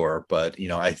are lower, but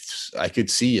I could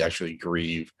see actually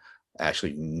Grieve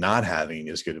actually not having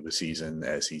as good of a season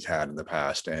as he's had in the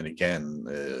past. And again,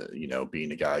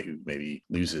 being a guy who maybe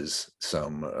loses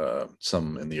some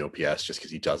in the OPS just because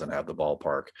he doesn't have the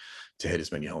ballpark to hit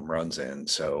as many home runs in.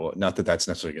 So not that that's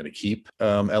necessarily going to keep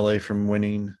LA from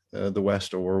winning the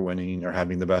West or winning or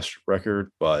having the best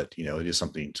record, but it is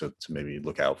something to maybe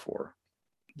look out for.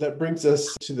 That brings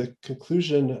us to the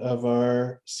conclusion of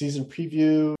our season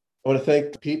preview. I want to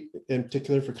thank Pete in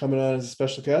particular for coming on as a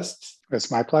special guest.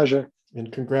 It's my pleasure.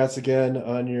 And congrats again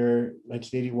on your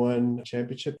 1981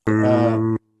 championship.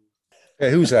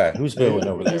 Hey, who's that? Who's booing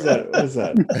over there? Who's that?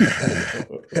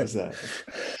 Who's that?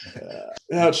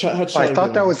 I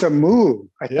thought that was a move.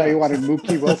 I thought you wanted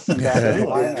Mookie Wilson back.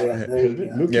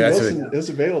 Mookie Wilson is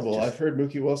available. I've heard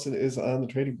Mookie Wilson is on the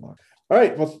trading block. All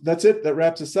right, well, that's it. That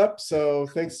wraps us up. So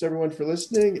thanks to everyone for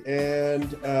listening, and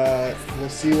we'll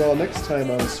see you all next time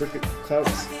on Circuit Clouds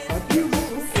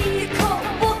Podcast.